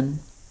unison.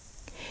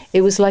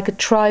 It was like a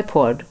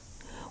tripod.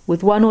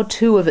 With 1 or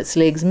 2 of its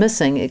legs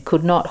missing, it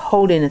could not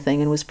hold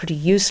anything and was pretty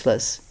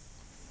useless.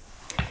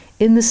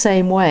 In the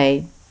same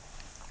way,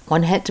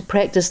 one had to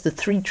practice the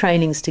 3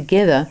 trainings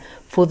together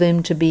for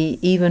them to be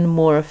even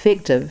more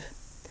effective.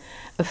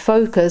 A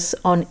focus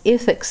on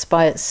ethics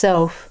by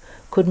itself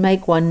could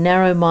make one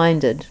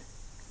narrow-minded,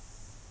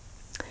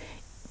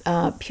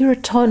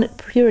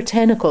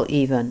 puritanical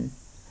even,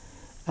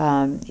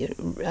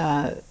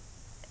 acting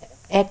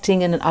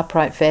in an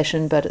upright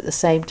fashion, but at the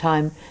same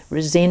time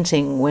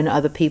resenting when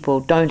other people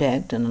don't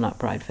act in an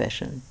upright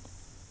fashion.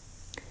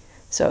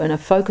 So, and a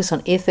focus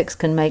on ethics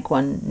can make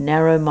one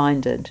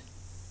narrow-minded.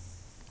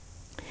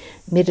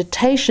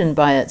 Meditation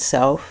by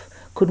itself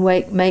could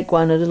make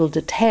one a little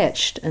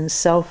detached and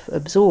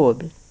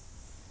self-absorbed,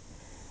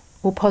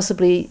 or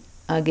possibly,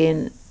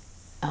 again,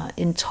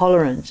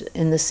 intolerant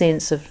in the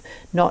sense of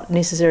not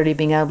necessarily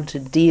being able to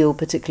deal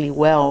particularly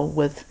well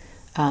with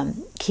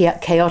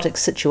chaotic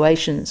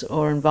situations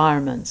or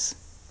environments,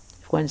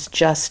 if one's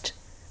just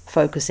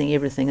focusing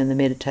everything in the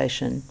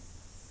meditation.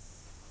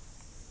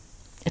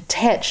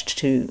 Attached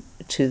to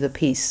the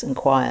peace and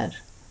quiet,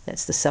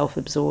 that's the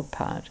self-absorbed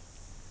part.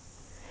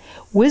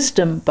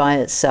 Wisdom by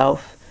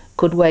itself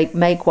could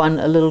make one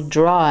a little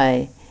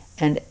dry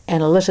and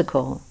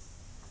analytical.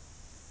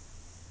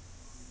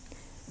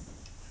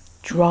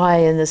 Dry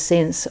in the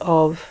sense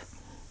of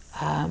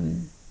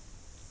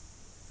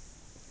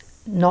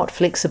not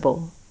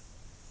flexible,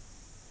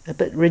 a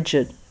bit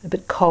rigid, a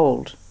bit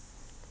cold.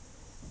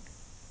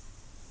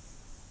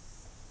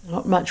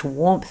 Not much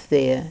warmth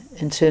there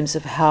in terms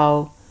of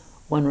how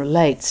one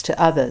relates to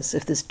others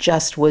if there's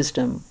just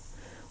wisdom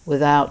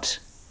without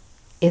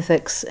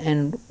ethics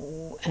and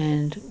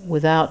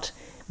without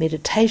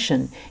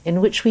meditation,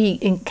 in which we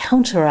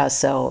encounter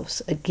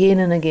ourselves again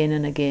and again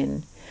and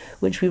again,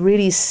 which we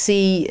really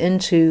see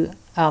into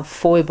our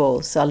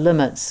foibles, our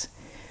limits,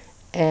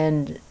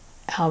 and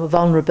our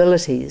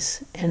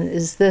vulnerabilities. And it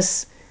is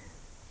this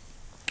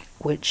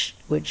which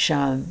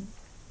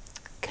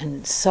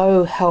can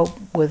so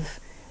help with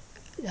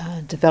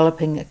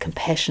developing a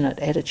compassionate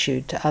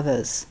attitude to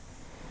others.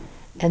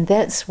 And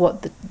that's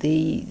what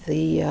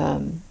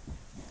the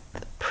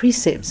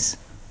precepts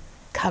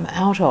come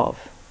out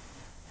of.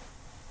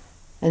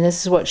 And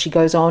this is what she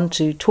goes on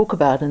to talk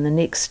about in the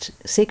next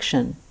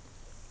section.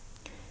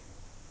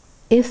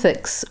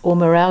 Ethics or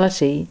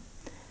morality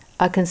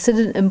are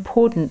considered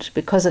important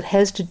because it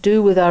has to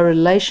do with our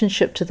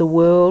relationship to the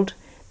world,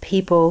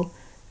 people,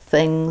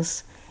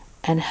 things,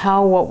 and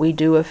how what we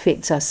do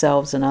affects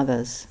ourselves and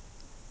others.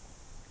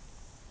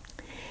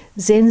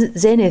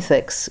 Zen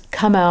ethics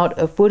come out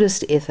of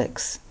Buddhist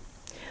ethics,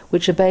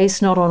 which are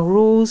based not on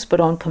rules but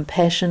on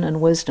compassion and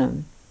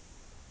wisdom.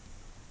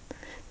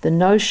 The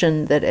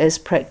notion that as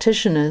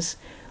practitioners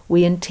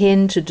we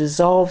intend to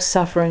dissolve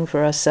suffering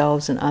for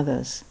ourselves and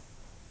others.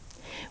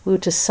 If we were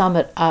to sum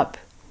it up,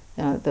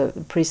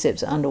 the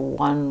precepts under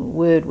one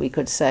word, we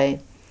could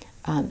say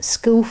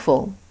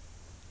skillful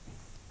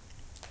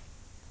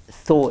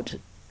thought,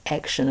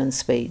 action and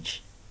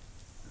speech.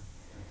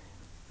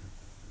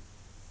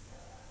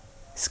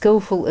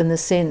 Skillful in the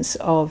sense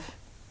of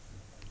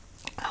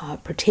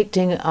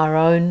protecting our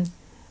own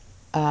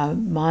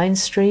mind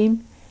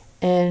stream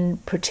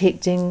and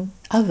protecting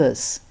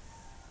others,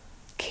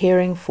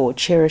 caring for,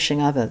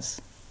 cherishing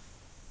others.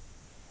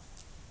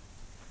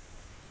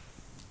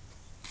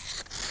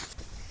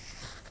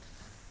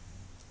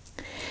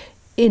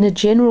 In a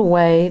general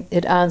way,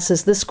 it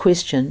answers this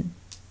question: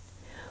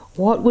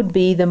 what would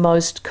be the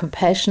most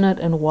compassionate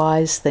and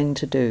wise thing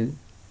to do?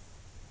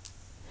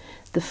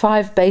 The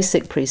 5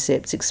 basic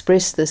precepts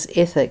express this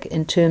ethic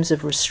in terms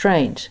of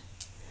restraint,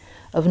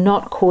 of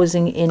not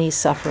causing any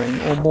suffering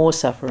or more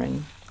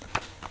suffering.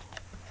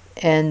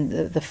 And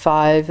the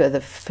 5 are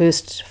the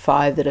first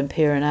 5 that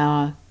appear in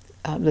our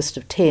list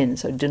of 10.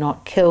 So do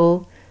not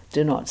kill,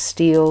 do not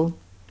steal,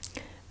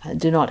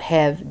 do not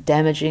have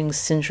damaging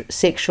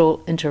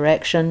sexual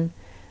interaction.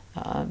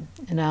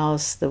 In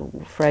ours, the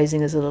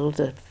phrasing is a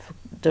little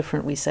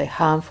different. We say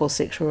harmful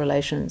sexual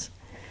relations.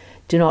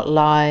 Do not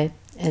lie,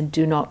 and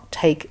do not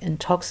take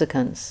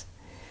intoxicants.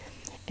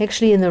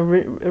 Actually, in the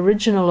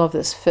original of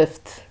this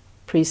 5th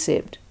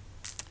precept,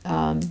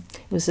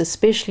 it was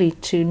especially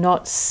to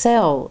not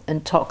sell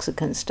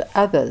intoxicants to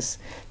others.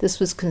 This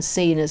was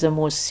seen as a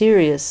more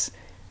serious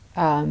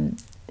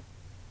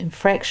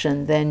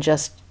infraction than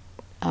just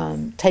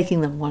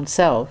taking them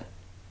oneself.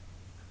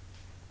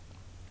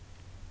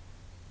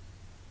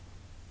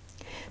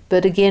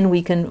 But again,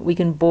 we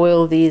can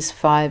boil these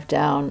 5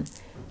 down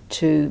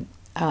to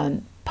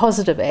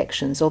positive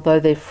actions, although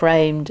they're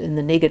framed in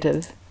the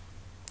negative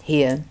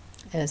here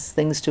as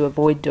things to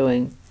avoid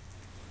doing.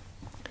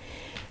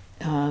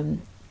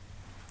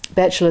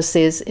 Batchelor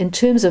says, in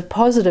terms of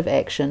positive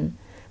action,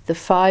 the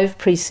 5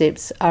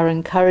 precepts are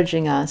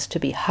encouraging us to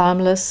be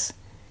harmless,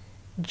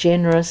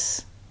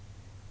 generous,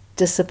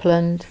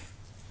 disciplined,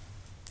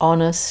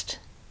 honest,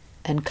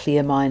 and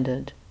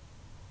clear-minded.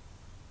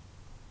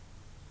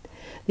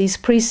 These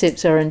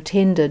precepts are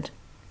intended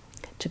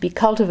to be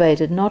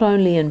cultivated not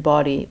only in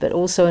body but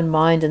also in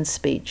mind and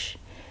speech,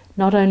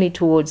 not only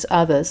towards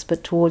others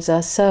but towards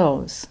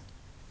ourselves.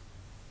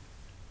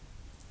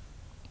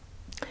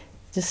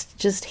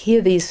 Just hear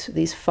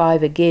these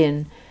 5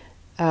 again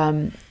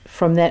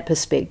from that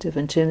perspective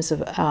in terms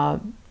of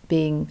our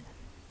being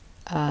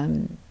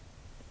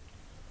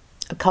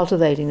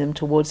cultivating them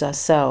towards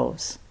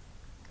ourselves,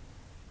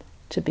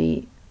 to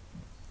be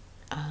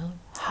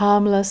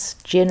harmless,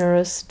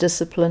 generous,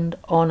 disciplined,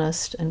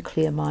 honest, and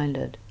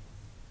clear-minded.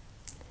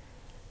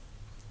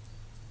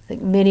 I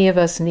think many of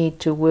us need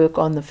to work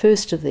on the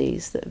first of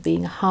these, that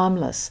being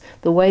harmless,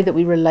 the way that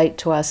we relate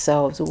to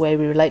ourselves, the way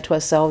we relate to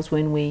ourselves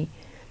when we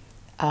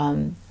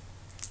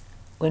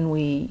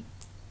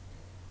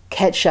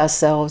catch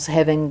ourselves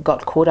having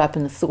got caught up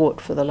in a thought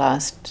for the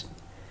last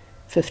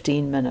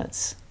 15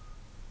 minutes.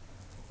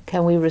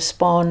 Can we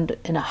respond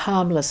in a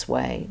harmless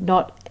way,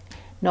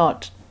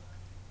 not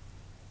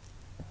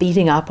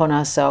beating up on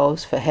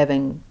ourselves for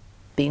having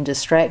been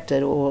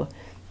distracted or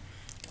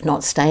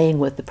not staying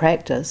with the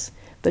practice,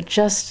 but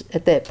just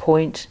at that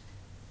point,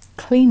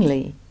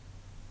 cleanly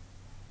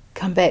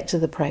come back to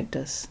the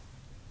practice.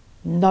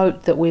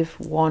 Note that we've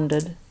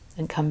wandered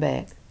and come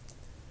back.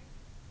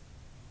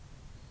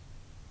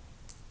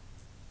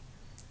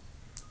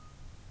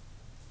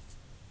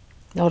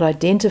 Not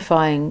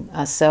identifying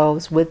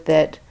ourselves with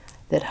that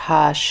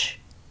harsh,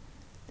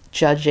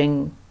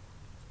 judging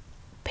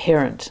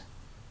parent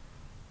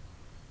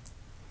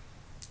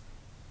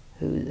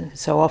who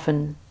so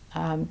often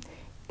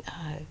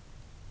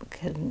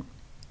can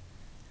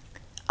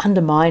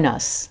undermine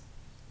us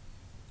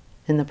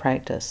in the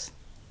practice.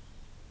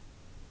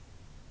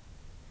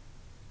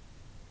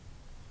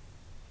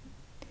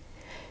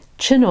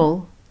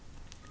 Chinul,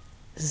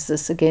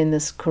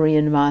 this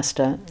Korean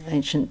master,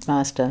 ancient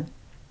master,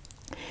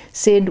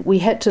 said we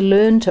had to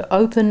learn to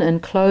open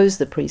and close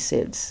the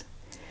precepts.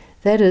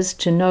 That is,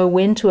 to know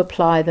when to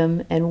apply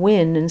them and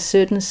when, in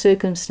certain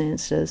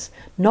circumstances,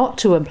 not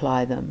to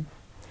apply them.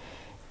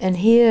 And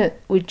here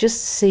we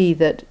just see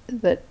that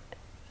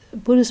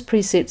Buddhist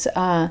precepts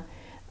are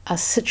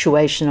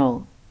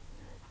situational.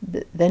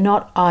 They're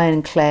not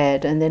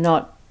ironclad and they're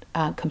not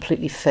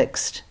completely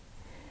fixed.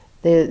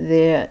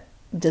 They're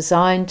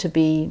designed to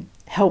be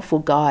helpful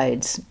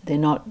guides. They're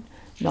not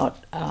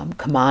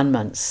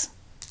commandments.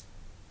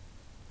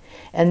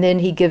 And then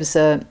he gives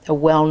a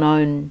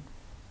well-known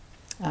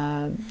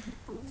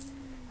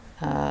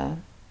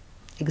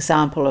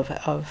example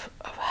of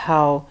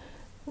how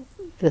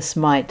this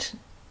might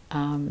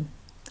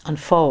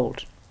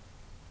unfold.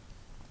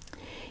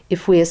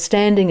 If we are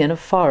standing in a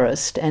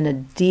forest and a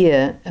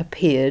deer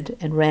appeared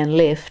and ran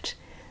left,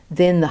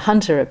 then the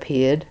hunter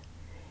appeared.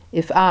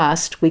 If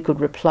asked, we could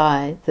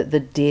reply that the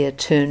deer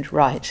turned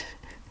right.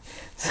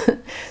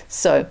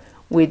 So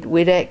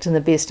we'd act in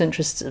the best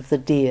interests of the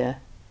deer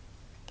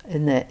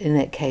in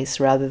that case,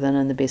 rather than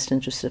in the best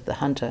interest of the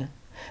hunter.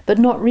 But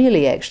not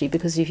really, actually,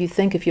 because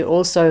if you're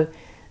also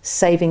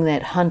saving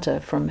that hunter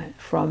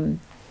from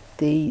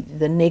the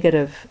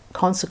negative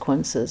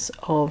consequences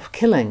of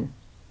killing.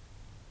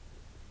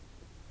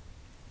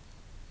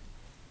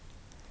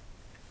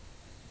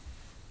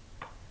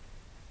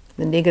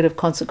 The negative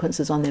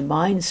consequences on their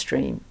mind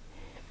stream,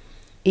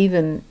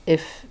 even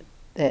if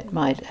that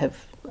might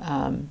have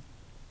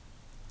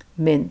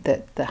meant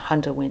that the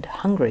hunter went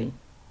hungry.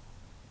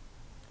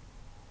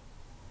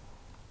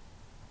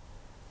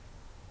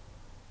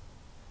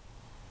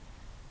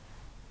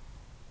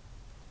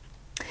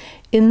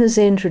 In the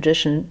Zen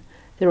tradition,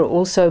 there are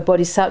also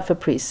bodhisattva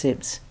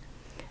precepts,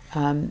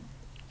 and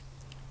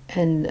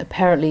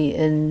apparently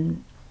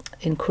in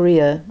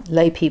Korea,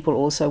 lay people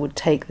also would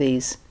take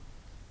these.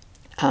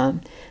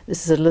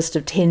 This is a list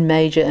of 10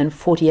 major and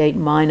 48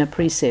 minor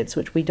precepts,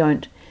 which we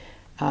don't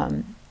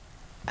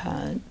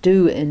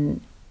do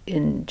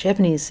in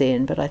Japanese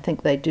Zen, but I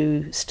think they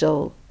do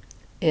still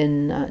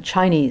in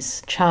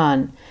Chinese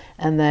Chan,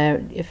 and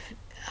it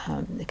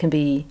can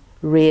be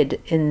read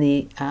in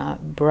the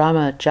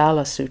Brahma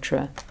Jala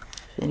Sutra,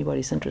 if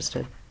anybody's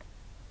interested.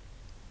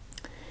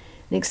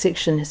 Next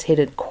section is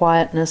headed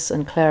Quietness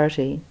and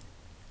Clarity.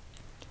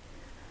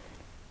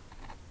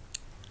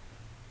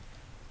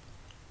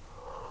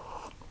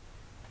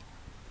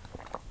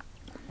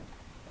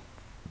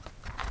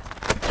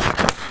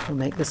 I'll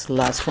make this the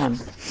last one.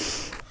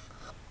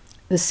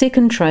 The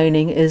second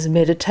training is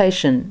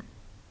meditation.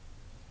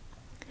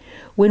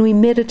 When we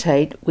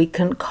meditate, we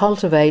can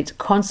cultivate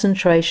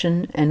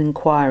concentration and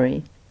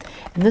inquiry.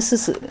 And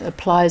this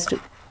applies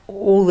to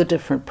all the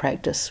different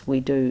practices we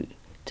do.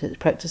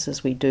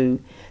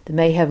 They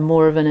may have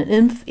more of an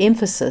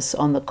emphasis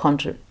on the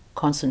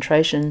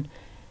concentration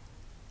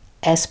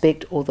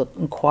aspect or the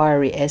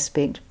inquiry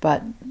aspect,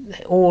 but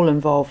they all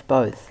involve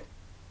both.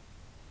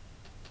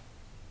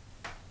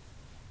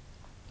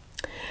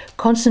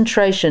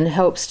 Concentration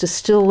helps to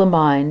still the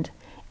mind,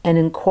 and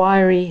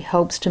inquiry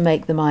helps to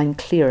make the mind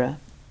clearer.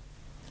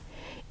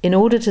 In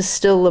order to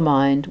still the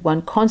mind,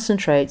 one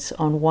concentrates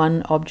on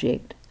one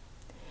object.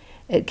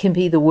 It can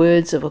be the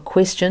words of a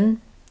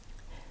question,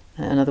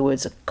 in other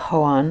words, a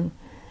koan,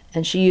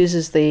 and she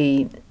uses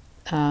the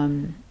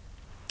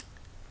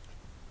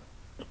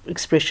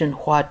expression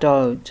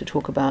huado to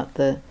talk about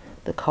the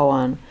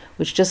koan,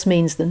 which just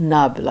means the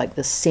nub, like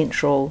the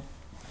central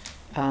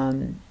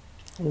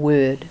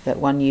word that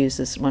one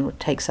uses, one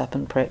takes up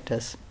in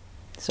practice.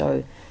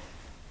 So,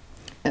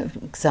 for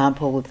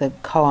example, with the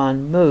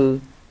koan mu,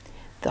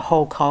 the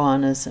whole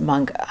koan is, a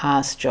monk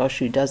asked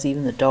Joshu, does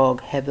even the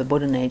dog have the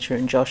Buddha nature?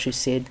 And Joshu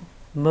said,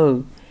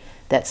 mu.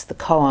 That's the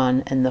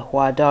koan, and the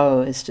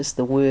huado is just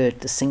the word,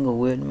 the single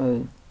word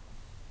mu.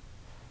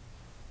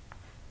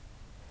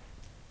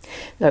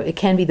 So it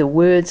can be the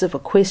words of a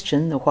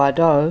question, the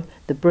huado,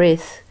 the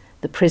breath,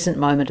 the present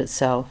moment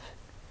itself.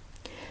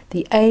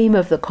 The aim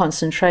of the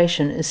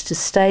concentration is to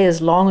stay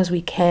as long as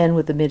we can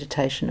with the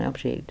meditation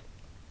object.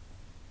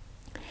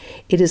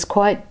 It is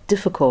quite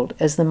difficult,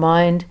 as the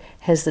mind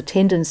has the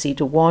tendency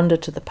to wander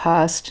to the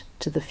past,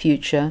 to the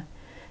future,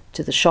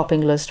 to the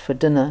shopping list for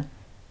dinner.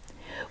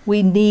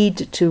 We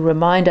need to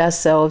remind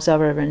ourselves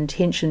of our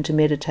intention to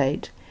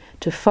meditate,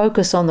 to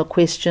focus on the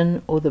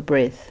question or the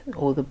breath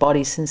or the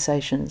body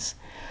sensations,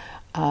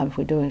 if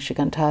we're doing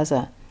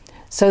shikantaza,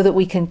 so that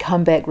we can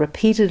come back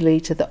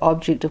repeatedly to the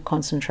object of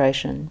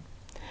concentration.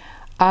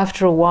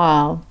 After a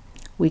while,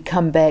 we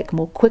come back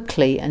more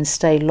quickly and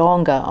stay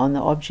longer on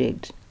the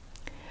object.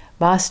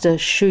 Master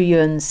Xu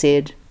Yun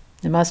said,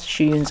 and Master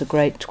Xu Yun's a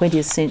great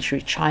 20th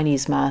century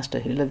Chinese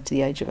master who lived to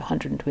the age of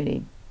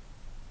 120.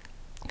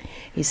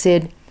 He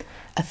said,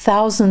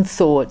 1,000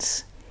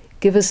 thoughts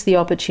give us the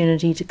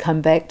opportunity to come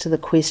back to the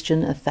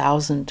question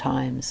 1,000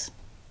 times.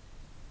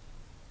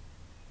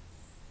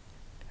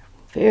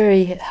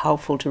 Very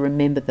helpful to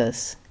remember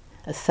this.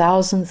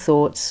 1,000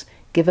 thoughts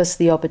give us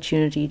the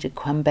opportunity to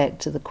come back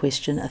to the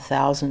question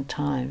 1,000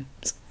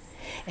 times.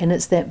 And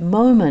it's that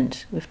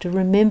moment, we have to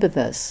remember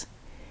this,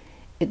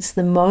 it's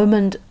the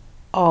moment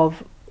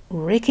of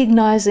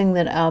recognizing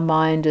that our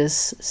mind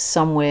is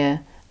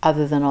somewhere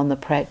other than on the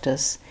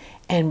practice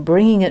and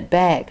bringing it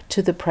back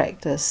to the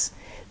practice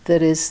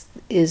that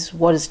is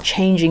what is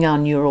changing our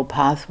neural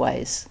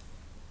pathways.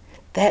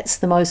 That's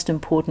the most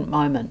important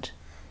moment.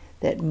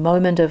 That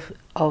moment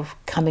of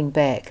coming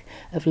back,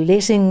 of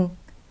letting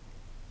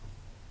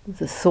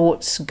the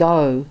thoughts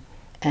go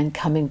and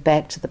coming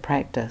back to the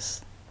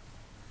practice.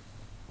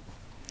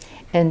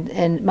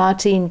 And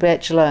Martine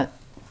Batchelor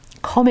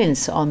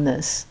comments on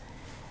this,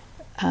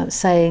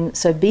 saying,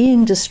 so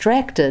being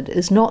distracted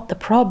is not the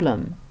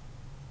problem.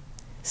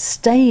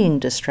 Staying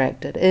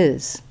distracted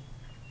is.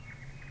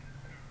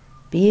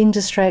 Being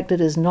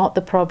distracted is not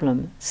the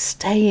problem.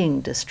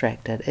 Staying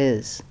distracted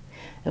is.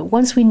 And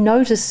once we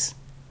notice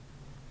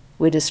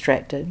we're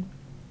distracted,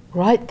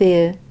 right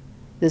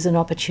there's an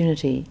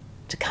opportunity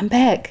to come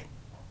back,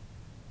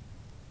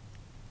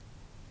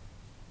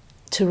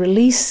 to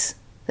release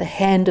the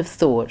hand of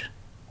thought,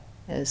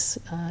 as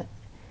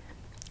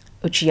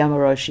Uchiyama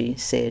Roshi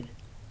said.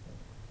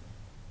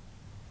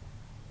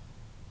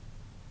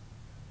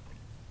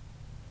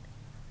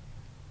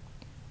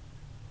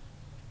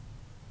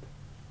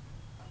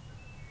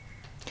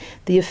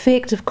 The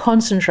effect of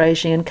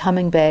concentration and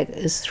coming back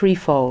is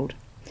threefold.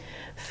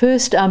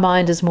 First, our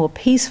mind is more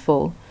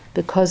peaceful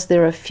because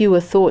there are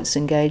fewer thoughts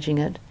engaging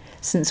it,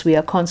 since we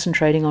are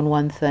concentrating on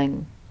one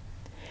thing.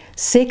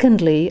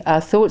 Secondly, our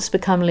thoughts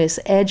become less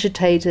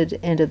agitated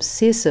and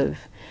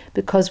obsessive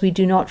because we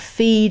do not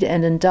feed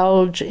and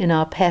indulge in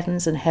our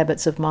patterns and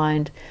habits of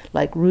mind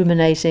like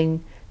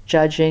ruminating,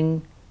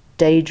 judging,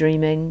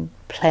 daydreaming,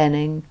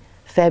 planning,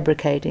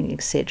 fabricating,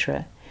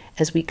 etc.,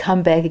 as we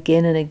come back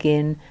again and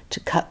again to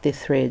cut their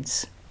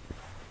threads.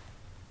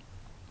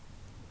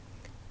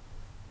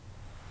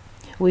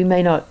 We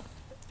may not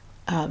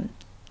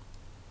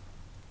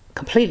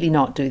completely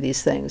not do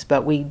these things,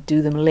 but we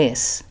do them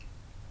less.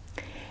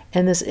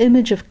 And this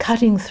image of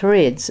cutting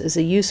threads is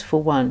a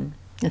useful one.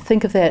 And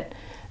think of that,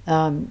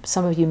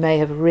 some of you may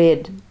have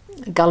read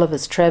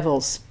Gulliver's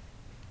Travels,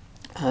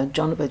 by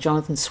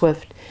Jonathan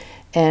Swift,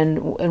 and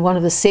in one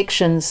of the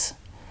sections,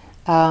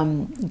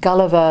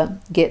 Gulliver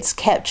gets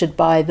captured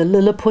by the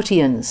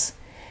Lilliputians,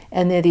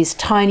 and they're these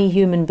tiny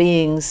human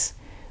beings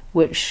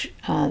which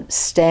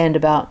stand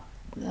about,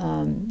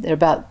 they're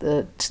about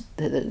the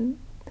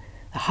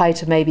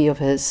height maybe of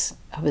his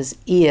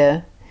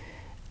ear,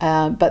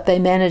 but they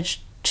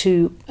manage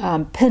to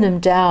pin him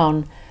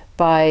down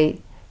by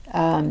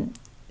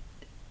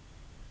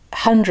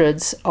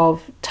hundreds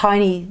of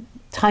tiny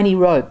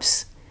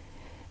ropes.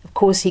 Of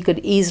course, he could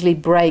easily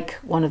break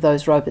one of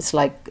those ropes.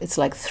 It's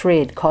like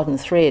thread, cotton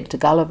thread to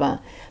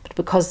Gulliver, but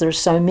because there are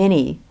so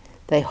many,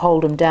 they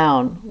hold him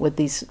down with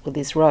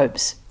these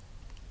ropes.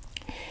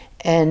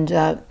 And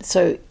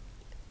so,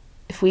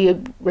 if we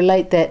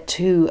relate that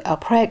to our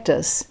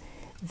practice,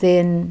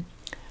 then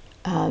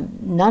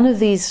none of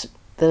these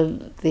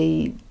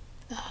the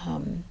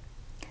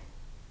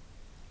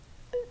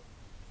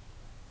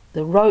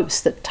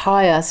ropes that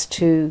tie us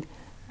to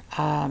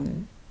our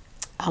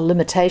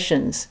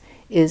limitations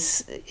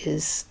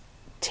is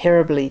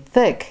terribly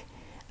thick,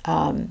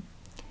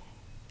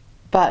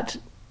 but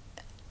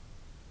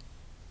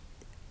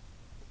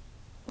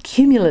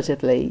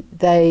cumulatively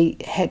they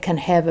can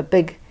have a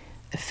big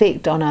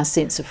effect on our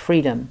sense of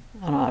freedom,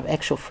 on our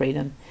actual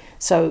freedom.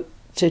 So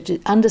to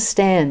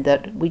understand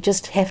that we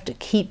just have to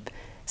keep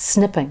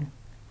snipping,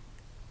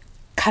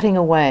 cutting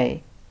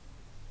away,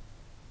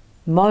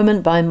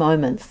 moment by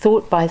moment,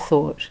 thought by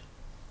thought.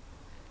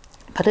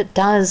 But it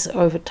does,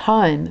 over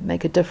time,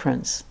 make a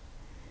difference.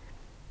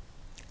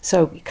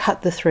 So we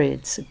cut the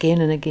threads again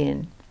and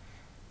again.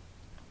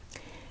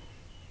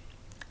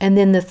 And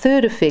then the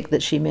third effect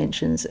that she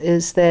mentions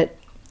is that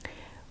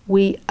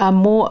we are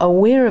more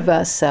aware of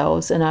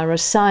ourselves and our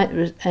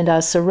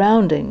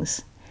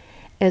surroundings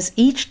as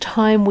each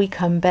time we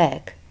come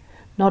back.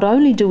 Not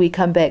only do we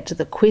come back to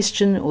the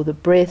question or the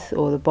breath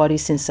or the body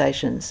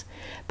sensations,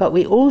 but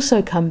we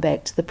also come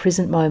back to the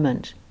present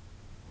moment.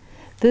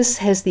 This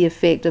has the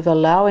effect of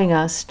allowing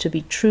us to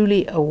be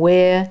truly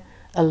aware,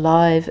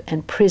 alive,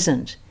 and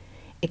present,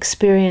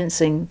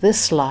 experiencing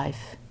this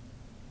life,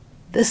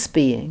 this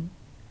being.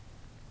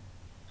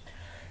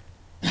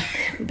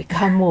 We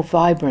become more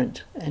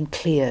vibrant and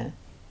clear.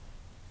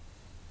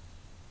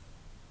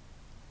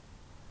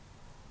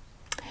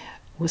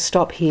 We'll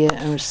stop here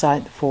and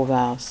recite the 4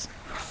 vows.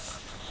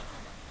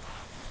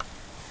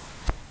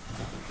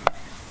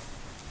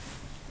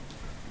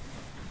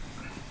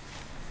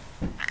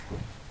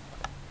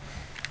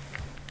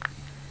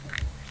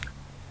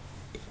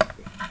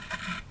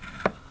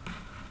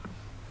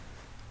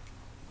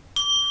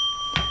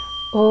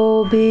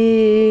 All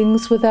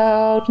beings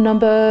without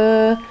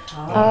number,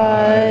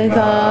 I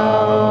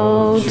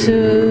vow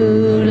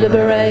to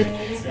liberate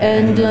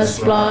endless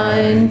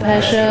blind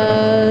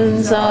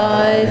passions.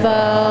 I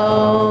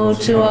vow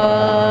to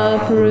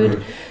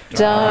uproot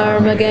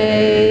dharma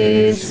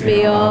gates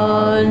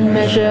beyond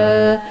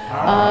measure.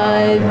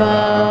 I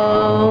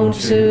vow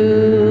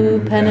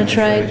to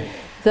penetrate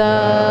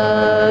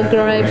the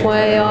great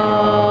way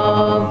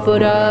of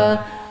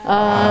Buddha.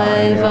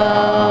 I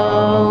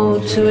vow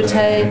to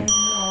attain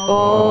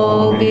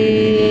all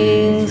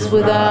beings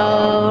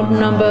without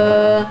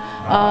number.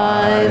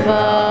 I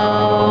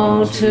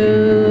vow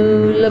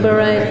to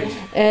liberate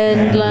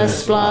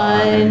endless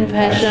blind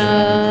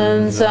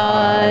passions.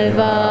 I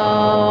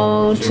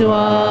vow to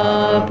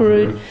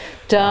uproot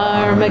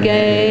dharma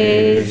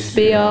gates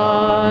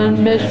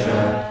beyond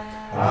measure.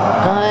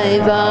 I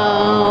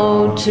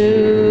vow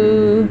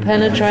to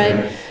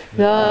penetrate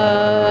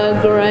the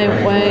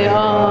great way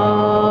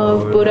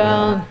of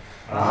Buddha.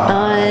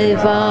 I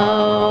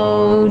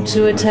vow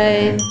to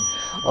attain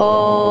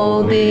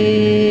all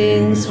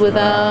beings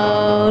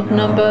without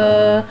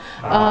number.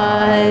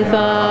 I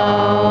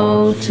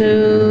vow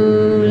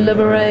to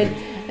liberate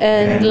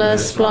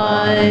endless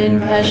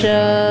blind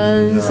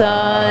passions.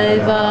 I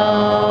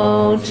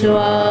vow to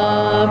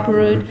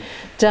uproot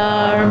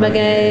dharma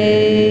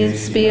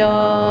gates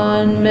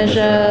beyond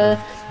measure.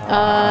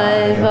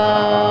 I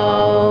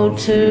vow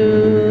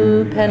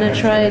to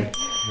penetrate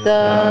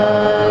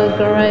the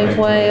great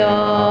way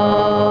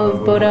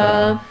of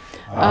Buddha.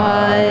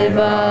 I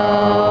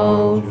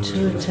vow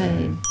to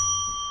attain.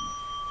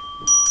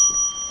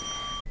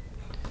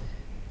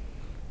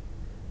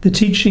 The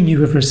teaching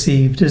you have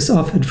received is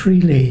offered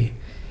freely.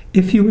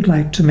 If you would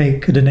like to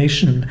make a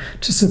donation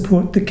to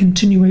support the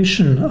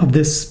continuation of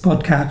this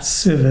podcast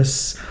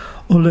service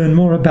or learn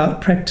more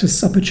about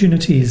practice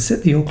opportunities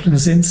at the Auckland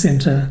Zen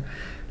Centre,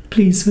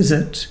 please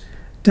visit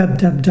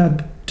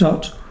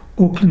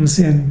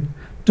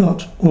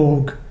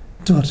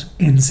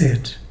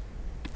www.aucklandzen.org.nz.